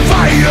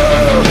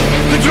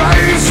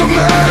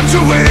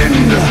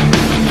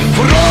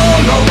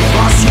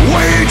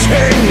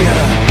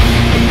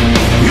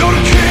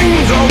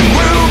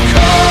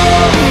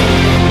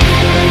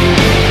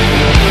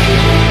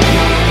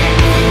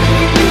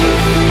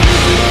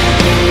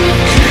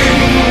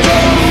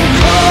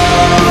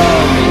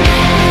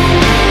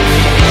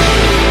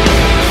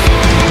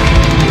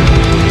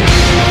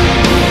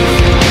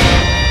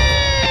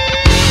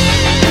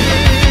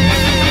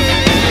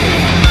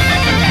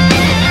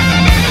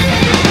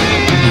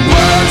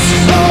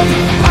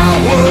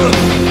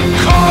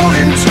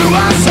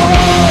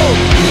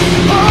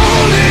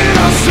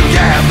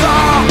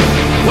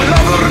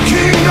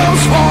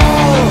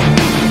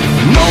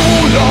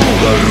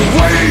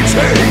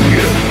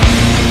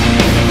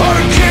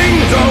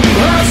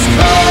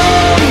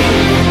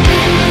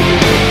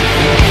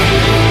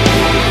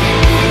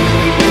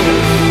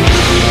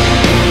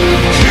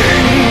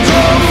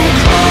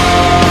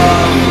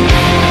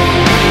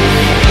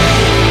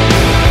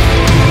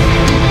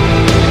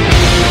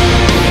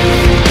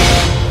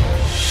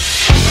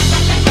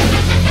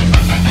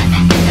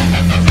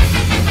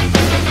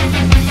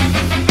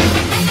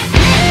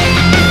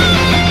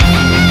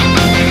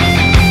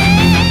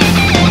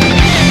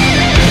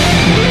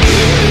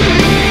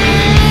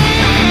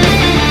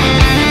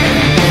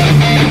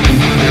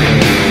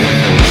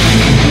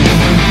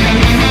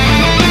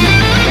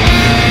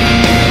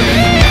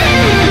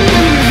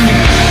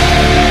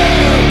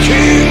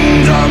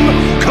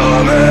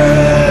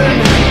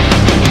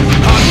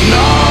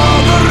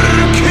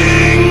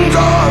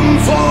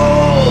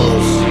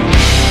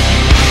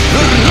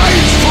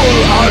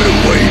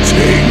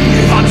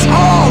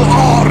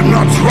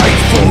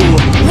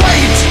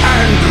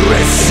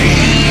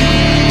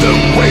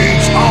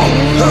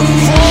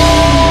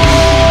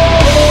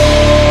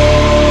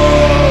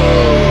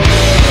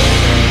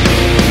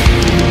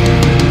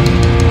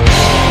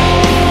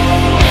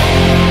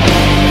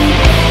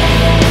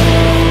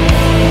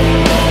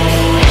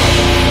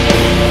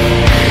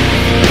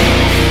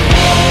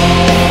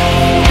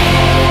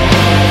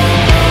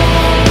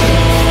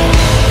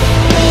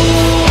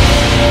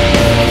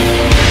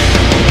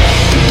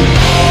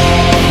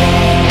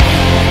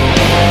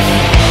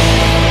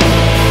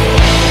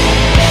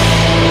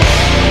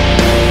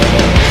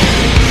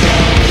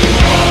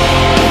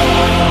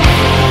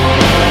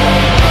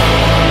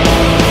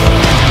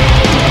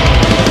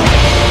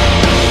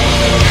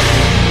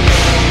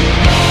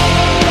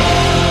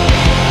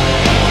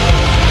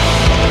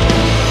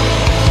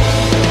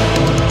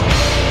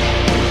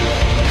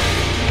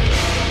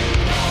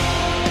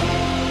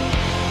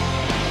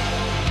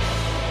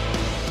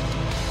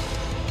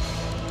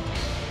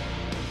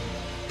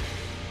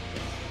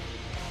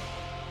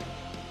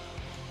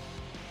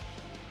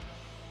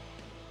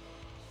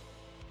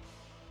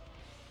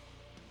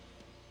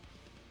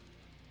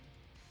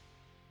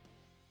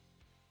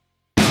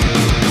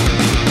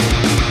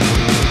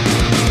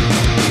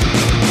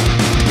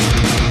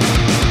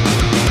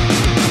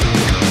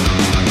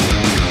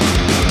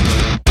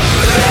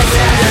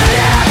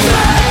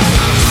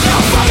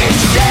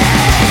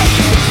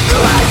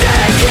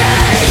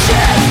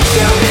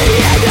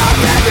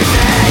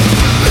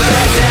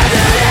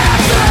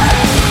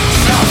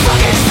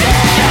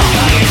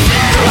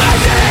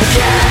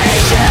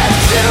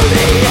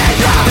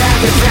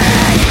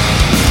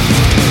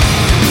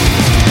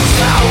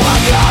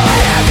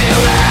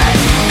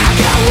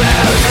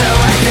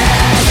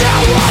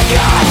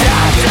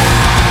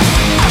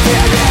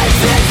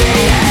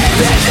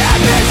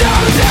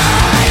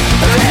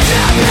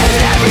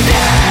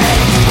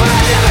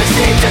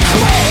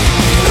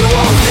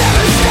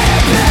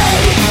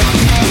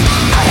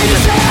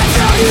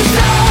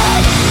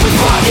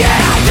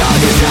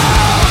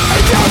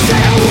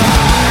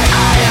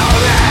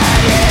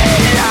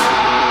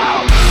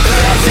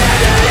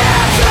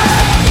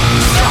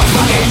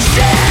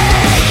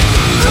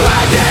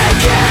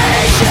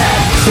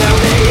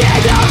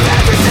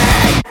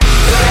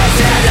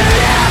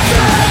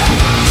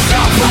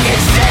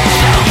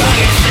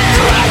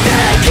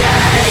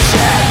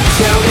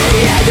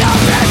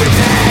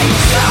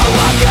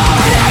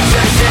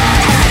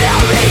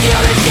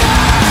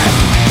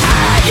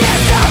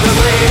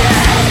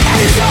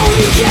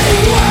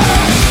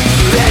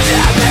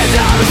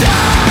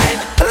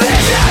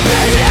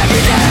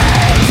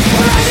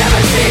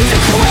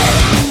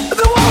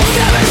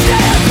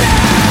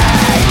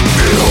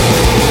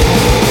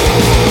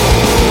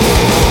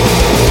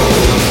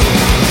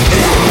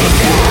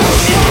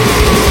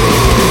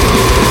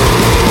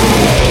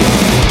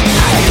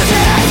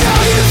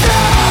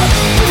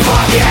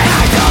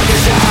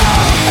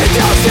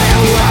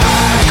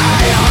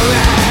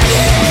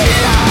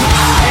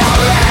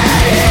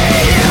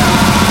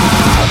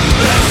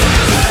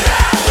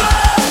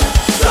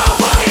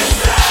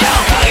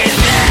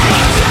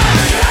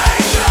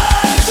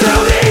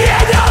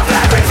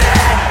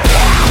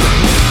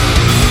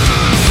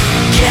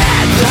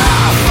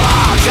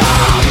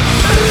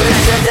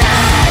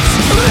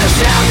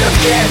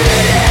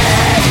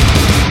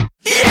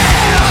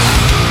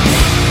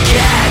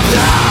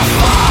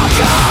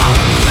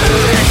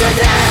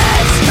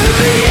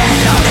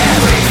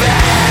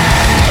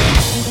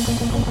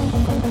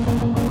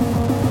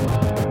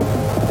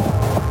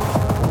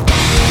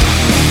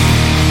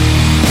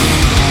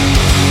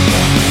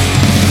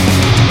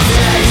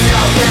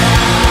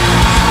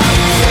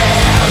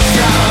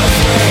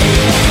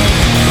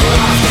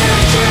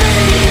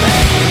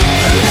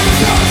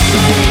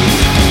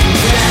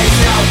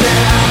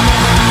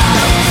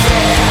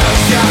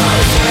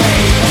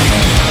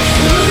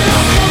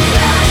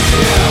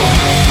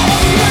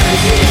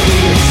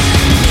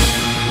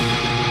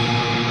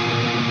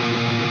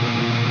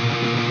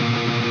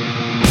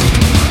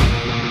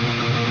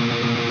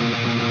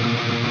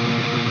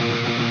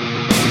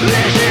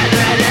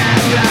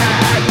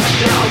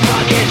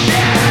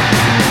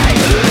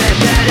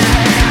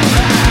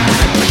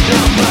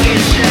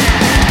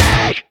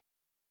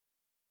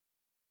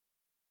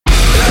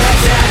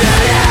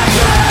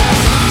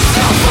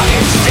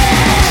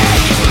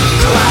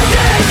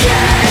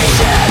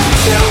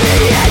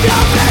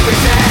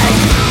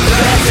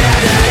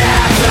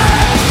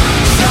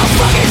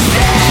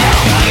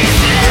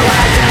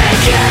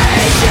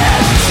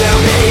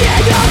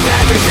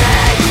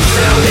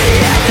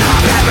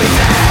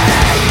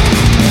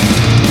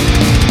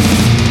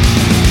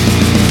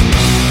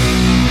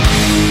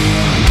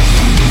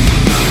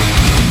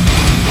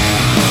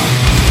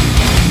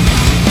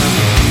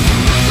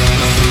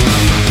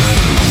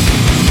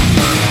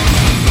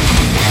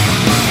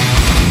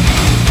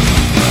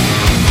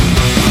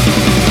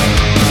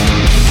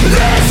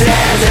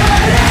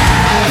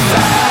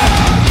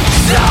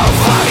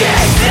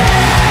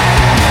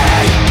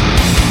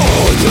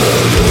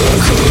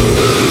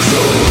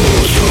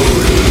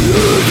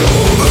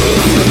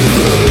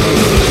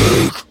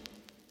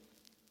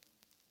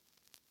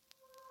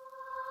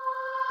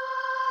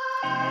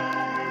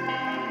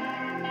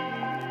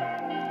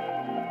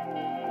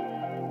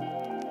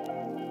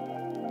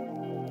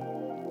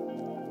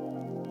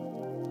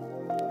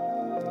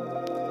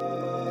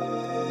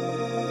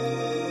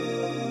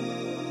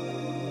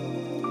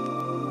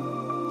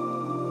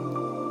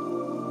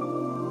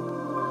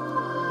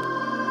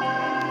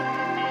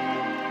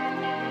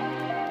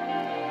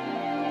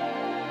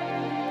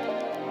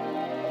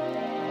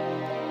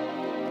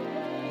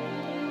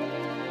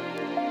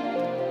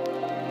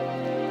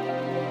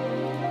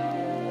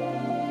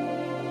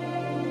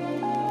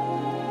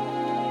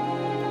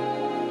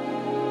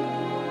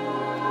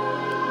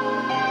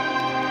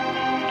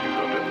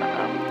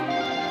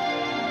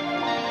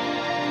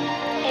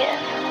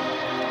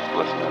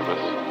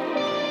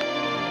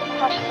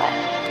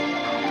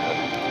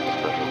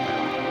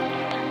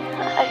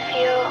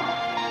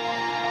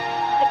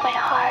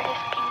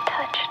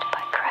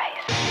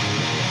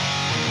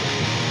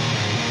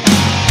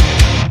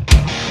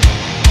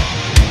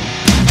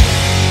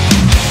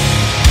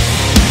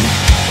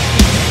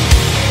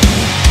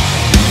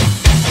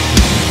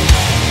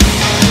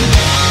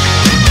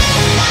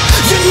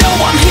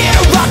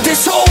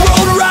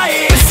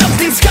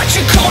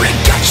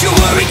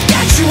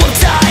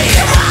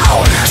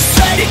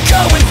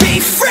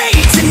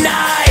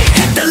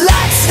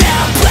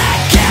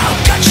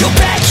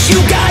 You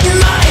got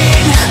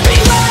mine.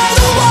 Beware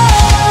the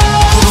war.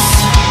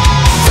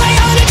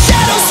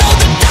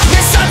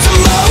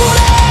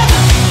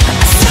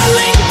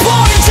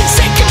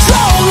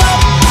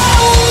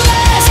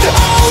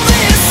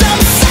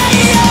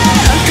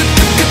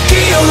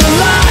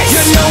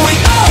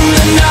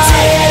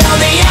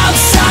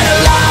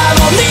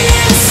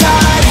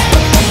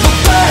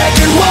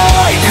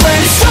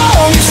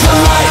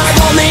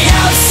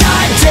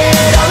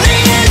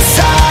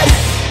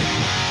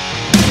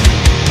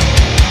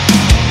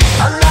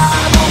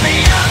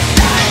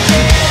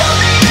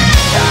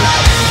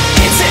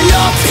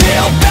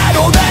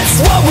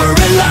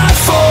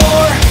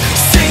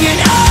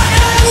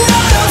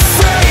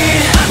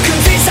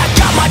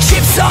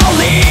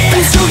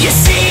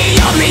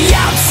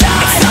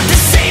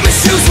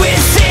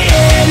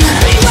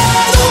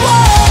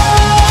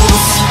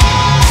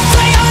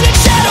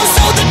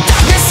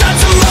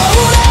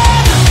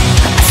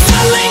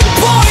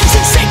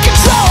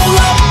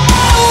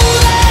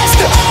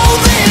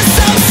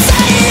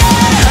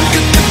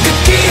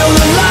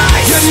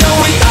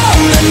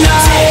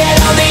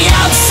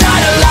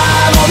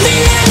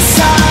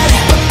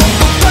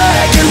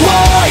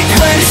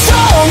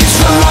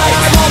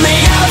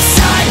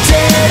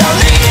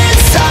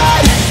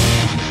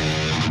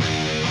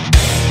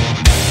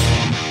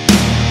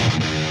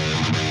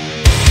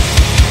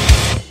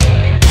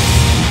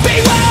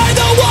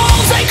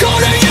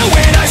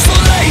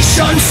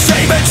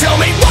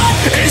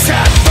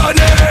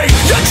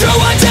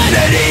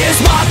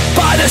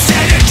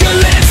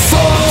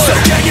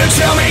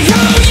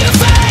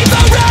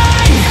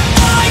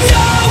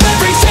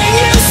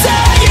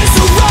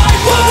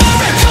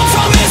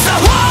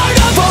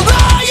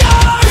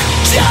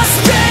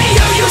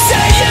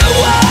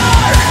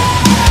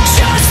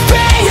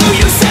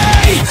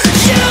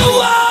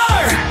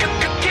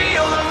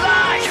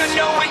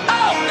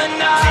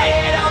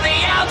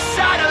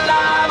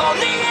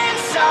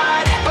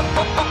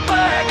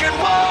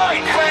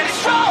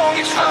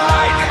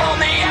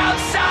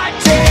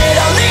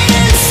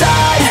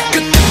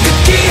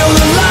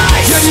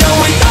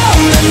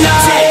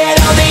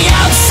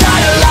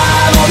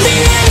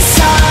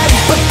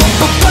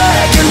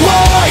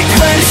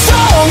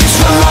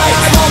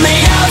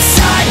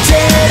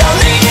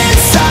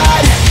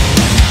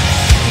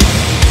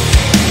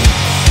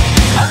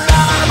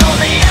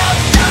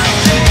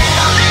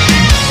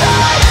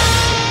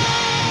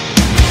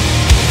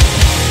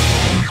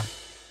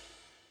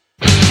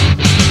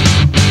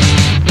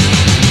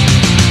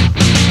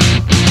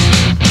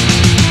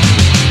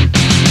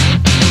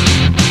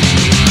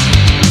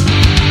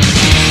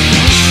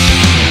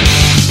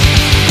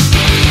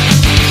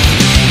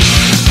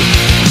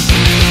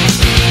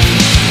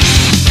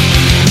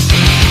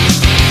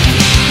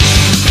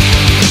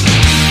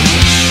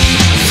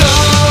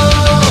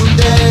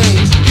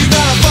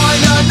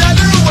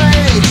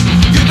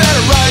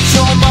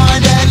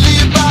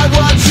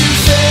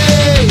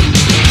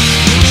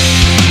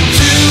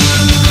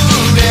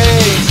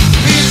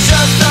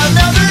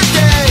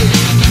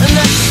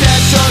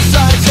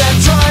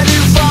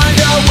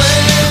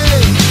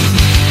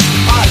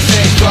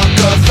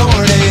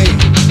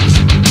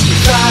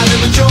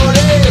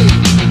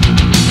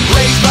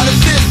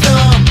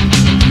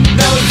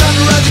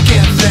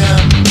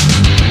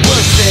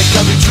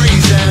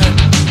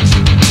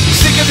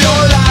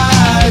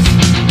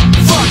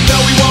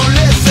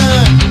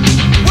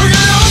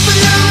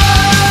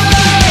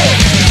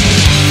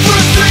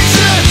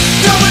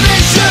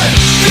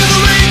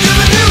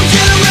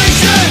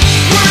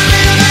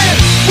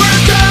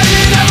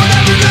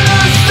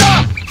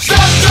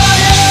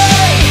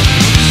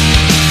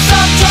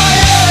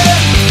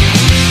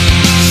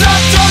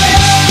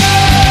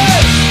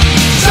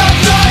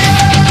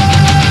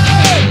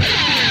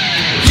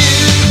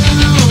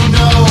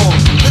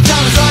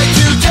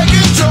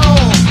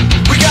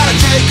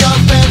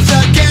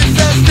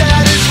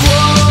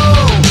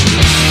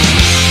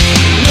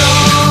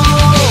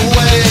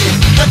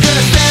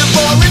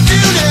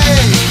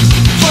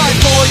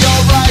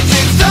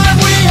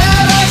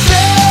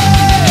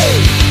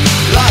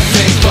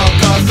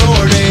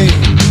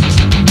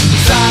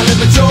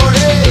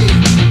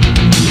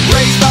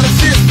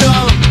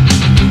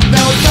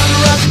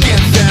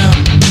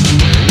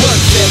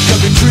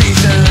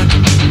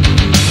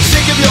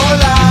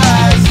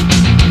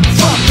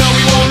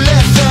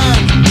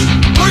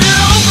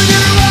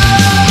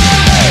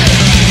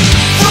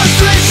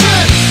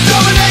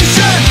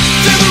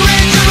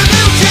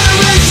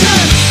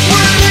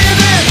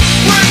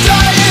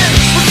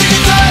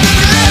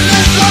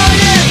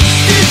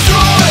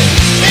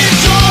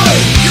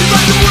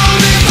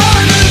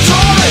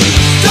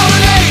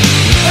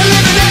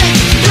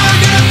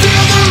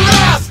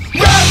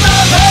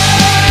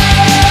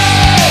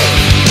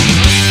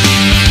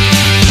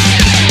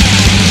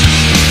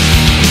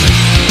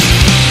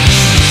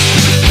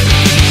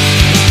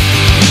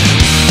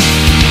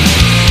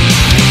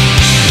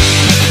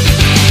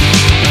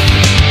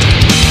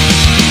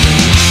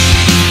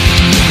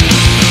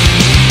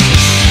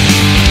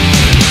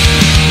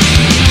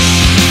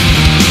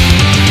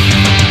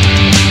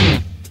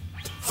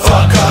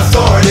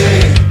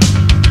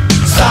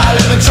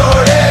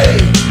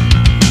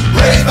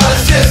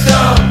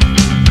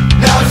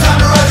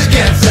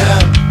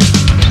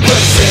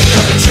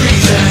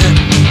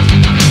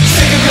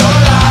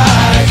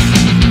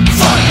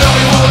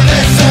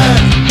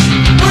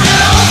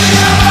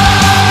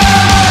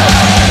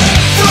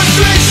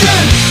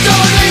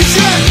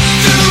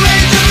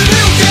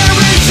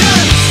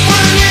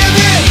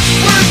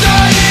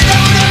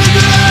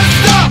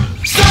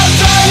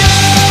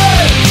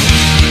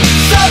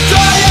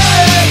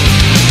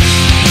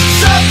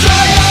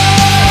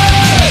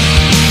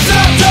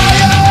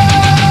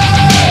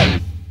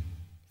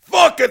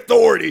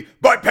 Authority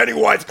by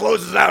Pennywise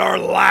closes out our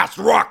last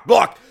rock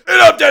block, and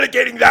I'm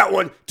dedicating that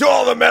one to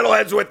all the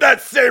metalheads with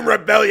that same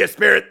rebellious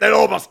spirit that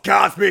almost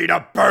caused me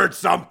to burn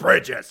some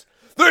bridges.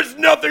 There's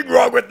nothing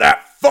wrong with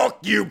that fuck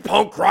you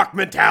punk rock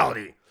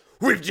mentality.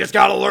 We've just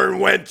got to learn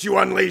when to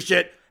unleash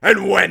it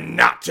and when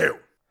not to.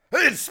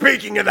 And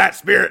speaking of that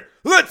spirit,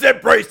 let's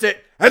embrace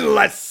it and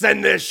let's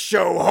send this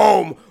show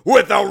home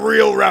with a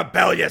real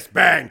rebellious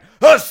bang.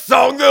 A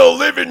song that'll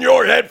live in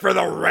your head for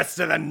the rest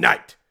of the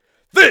night.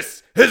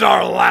 This is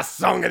our last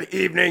song of the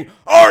evening,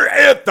 our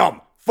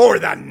anthem for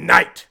the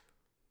night.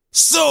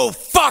 So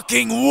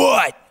fucking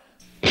what?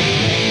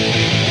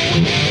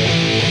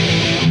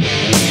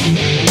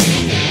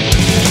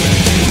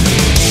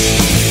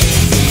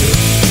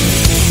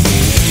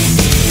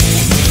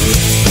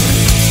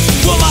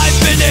 Well,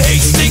 I've been to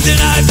Hastings and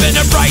I've been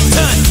to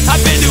Brighton.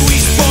 I've been to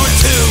Eastbourne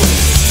too.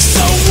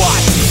 So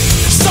what?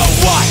 So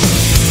what?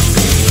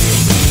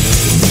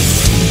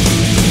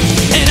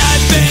 And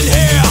I've been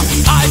here,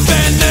 I've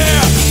been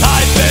there,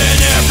 I've been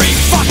every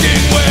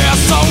fucking where.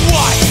 So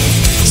what?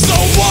 So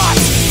what?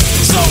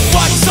 So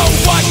what? So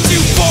what? You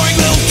boring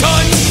little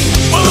cunt.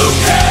 Well, who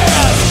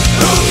cares?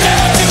 Who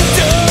cares? You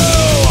do.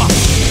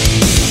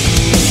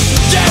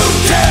 Yeah, who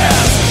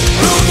cares?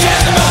 Who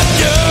cares about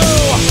you?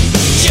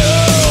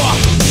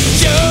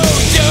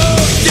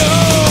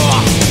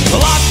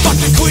 Well, I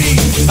fucked the queen,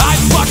 I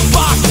fucked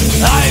Bach,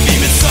 I've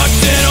even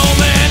sucked an old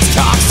man's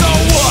cock. So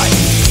what?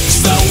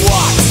 So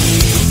what?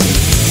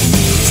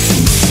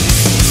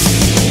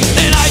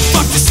 And I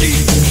fucked the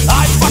sheep,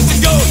 I fucked the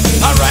goat,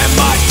 I ran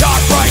my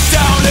cock right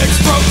down its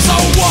throat. So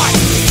what?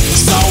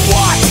 So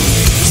what?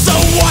 So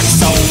what?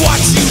 So what?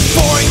 You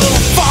boring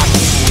little fuck.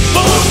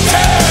 But who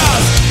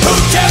cares? Who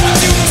cares what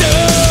you do?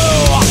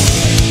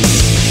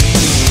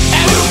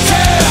 And who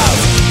cares?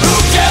 Who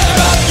cares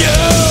about you?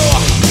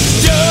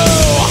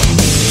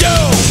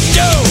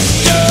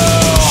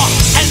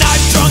 And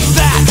I've drunk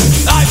that,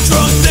 I've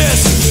drunk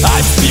this,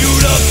 I've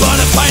spewed upon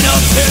a pint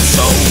of piss.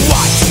 So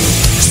what?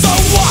 So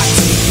what?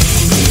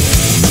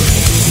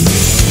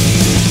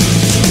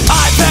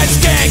 I've had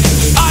skank,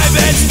 I've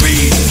had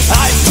speed,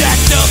 I've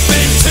jacked up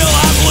until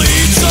I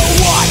bleed. So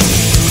what?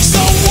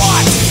 So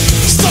what?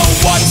 So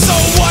what? So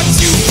what?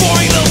 You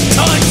boring little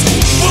cunt.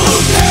 Well,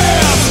 who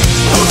cares?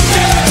 Who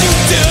cares you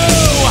do?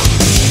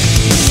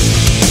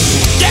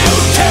 Yeah, who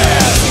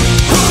cares?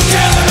 Who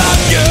cares about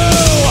you?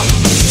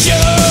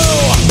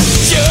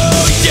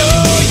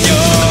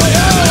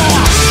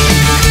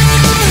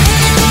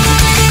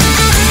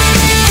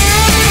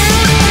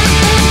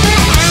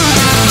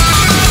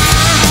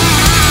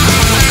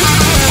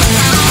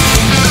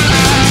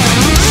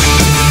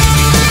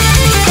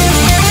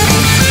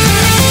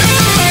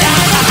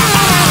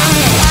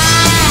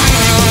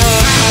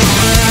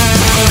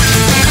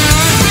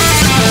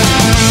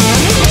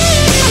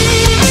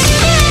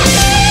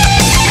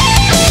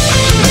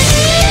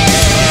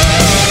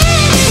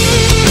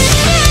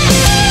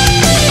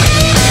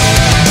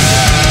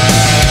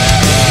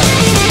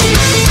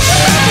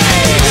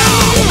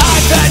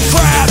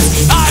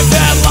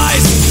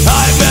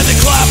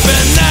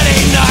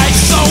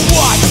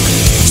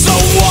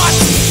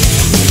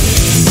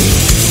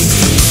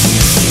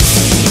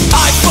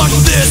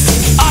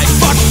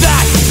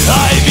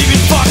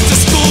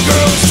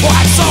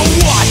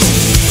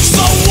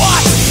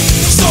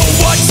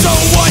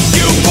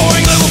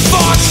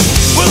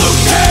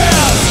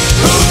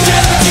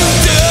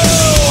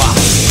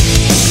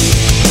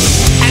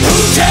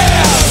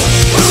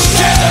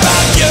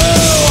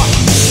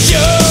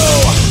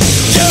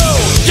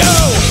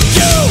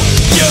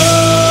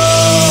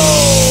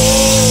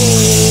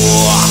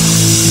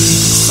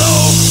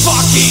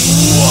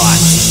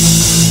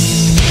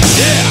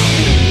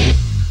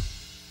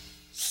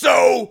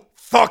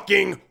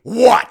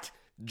 What?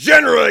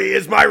 Generally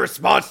is my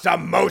response to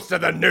most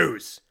of the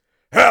news.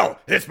 Hell,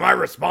 it's my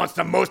response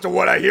to most of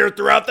what I hear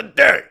throughout the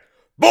day.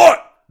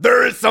 But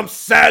there is some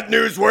sad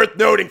news worth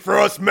noting for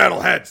us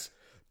metalheads.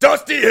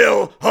 Dusty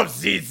Hill of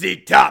ZZ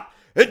Top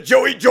and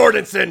Joey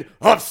Jordison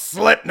of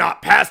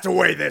Slipknot passed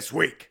away this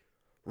week.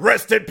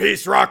 Rest in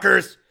peace,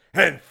 rockers,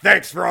 and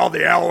thanks for all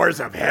the hours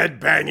of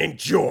headbanging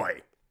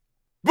joy.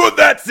 But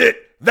that's it.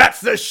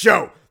 That's the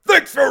show.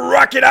 Thanks for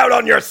rocking out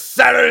on your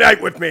Saturday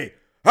night with me.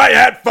 I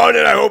had fun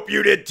and I hope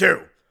you did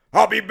too.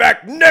 I'll be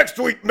back next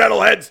week,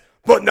 metalheads.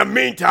 But in the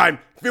meantime,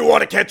 if you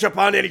want to catch up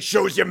on any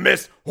shows you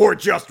missed or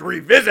just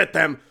revisit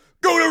them,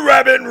 go to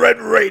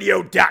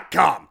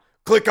rabbitandredradio.com.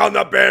 Click on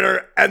the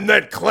banner and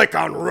then click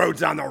on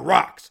Roads on the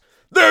Rocks.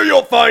 There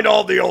you'll find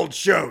all the old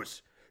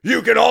shows.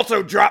 You can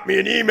also drop me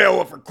an email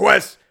with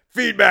requests,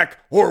 feedback,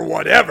 or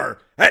whatever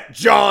at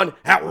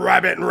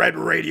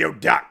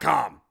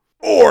john@rabbitandredradio.com.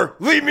 Or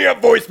leave me a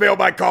voicemail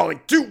by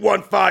calling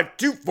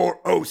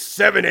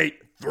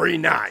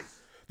 215-240-7839.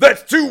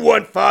 That's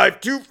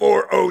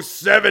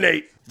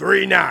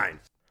 215-240-7839.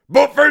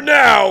 But for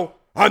now,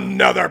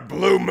 another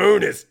blue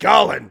moon is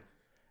calling,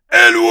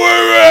 and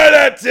we're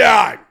out of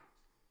time.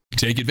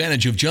 Take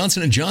advantage of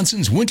Johnson &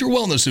 Johnson's Winter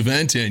Wellness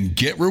Event and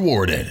get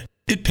rewarded.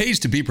 It pays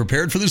to be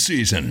prepared for the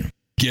season.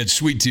 Get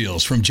sweet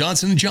deals from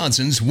Johnson &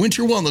 Johnson's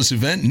Winter Wellness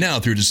event now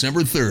through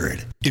December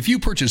 3rd. If you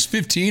purchase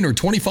 $15 or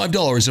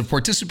 $25 of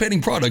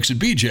participating products at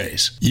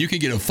BJ's, you can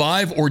get a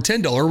 $5 or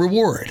 $10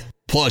 reward.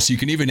 Plus, you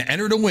can even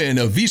enter to win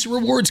a Visa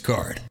Rewards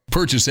card.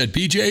 Purchase at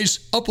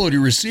BJ's, upload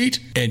your receipt,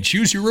 and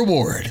choose your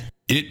reward.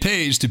 It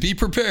pays to be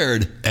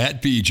prepared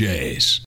at BJ's.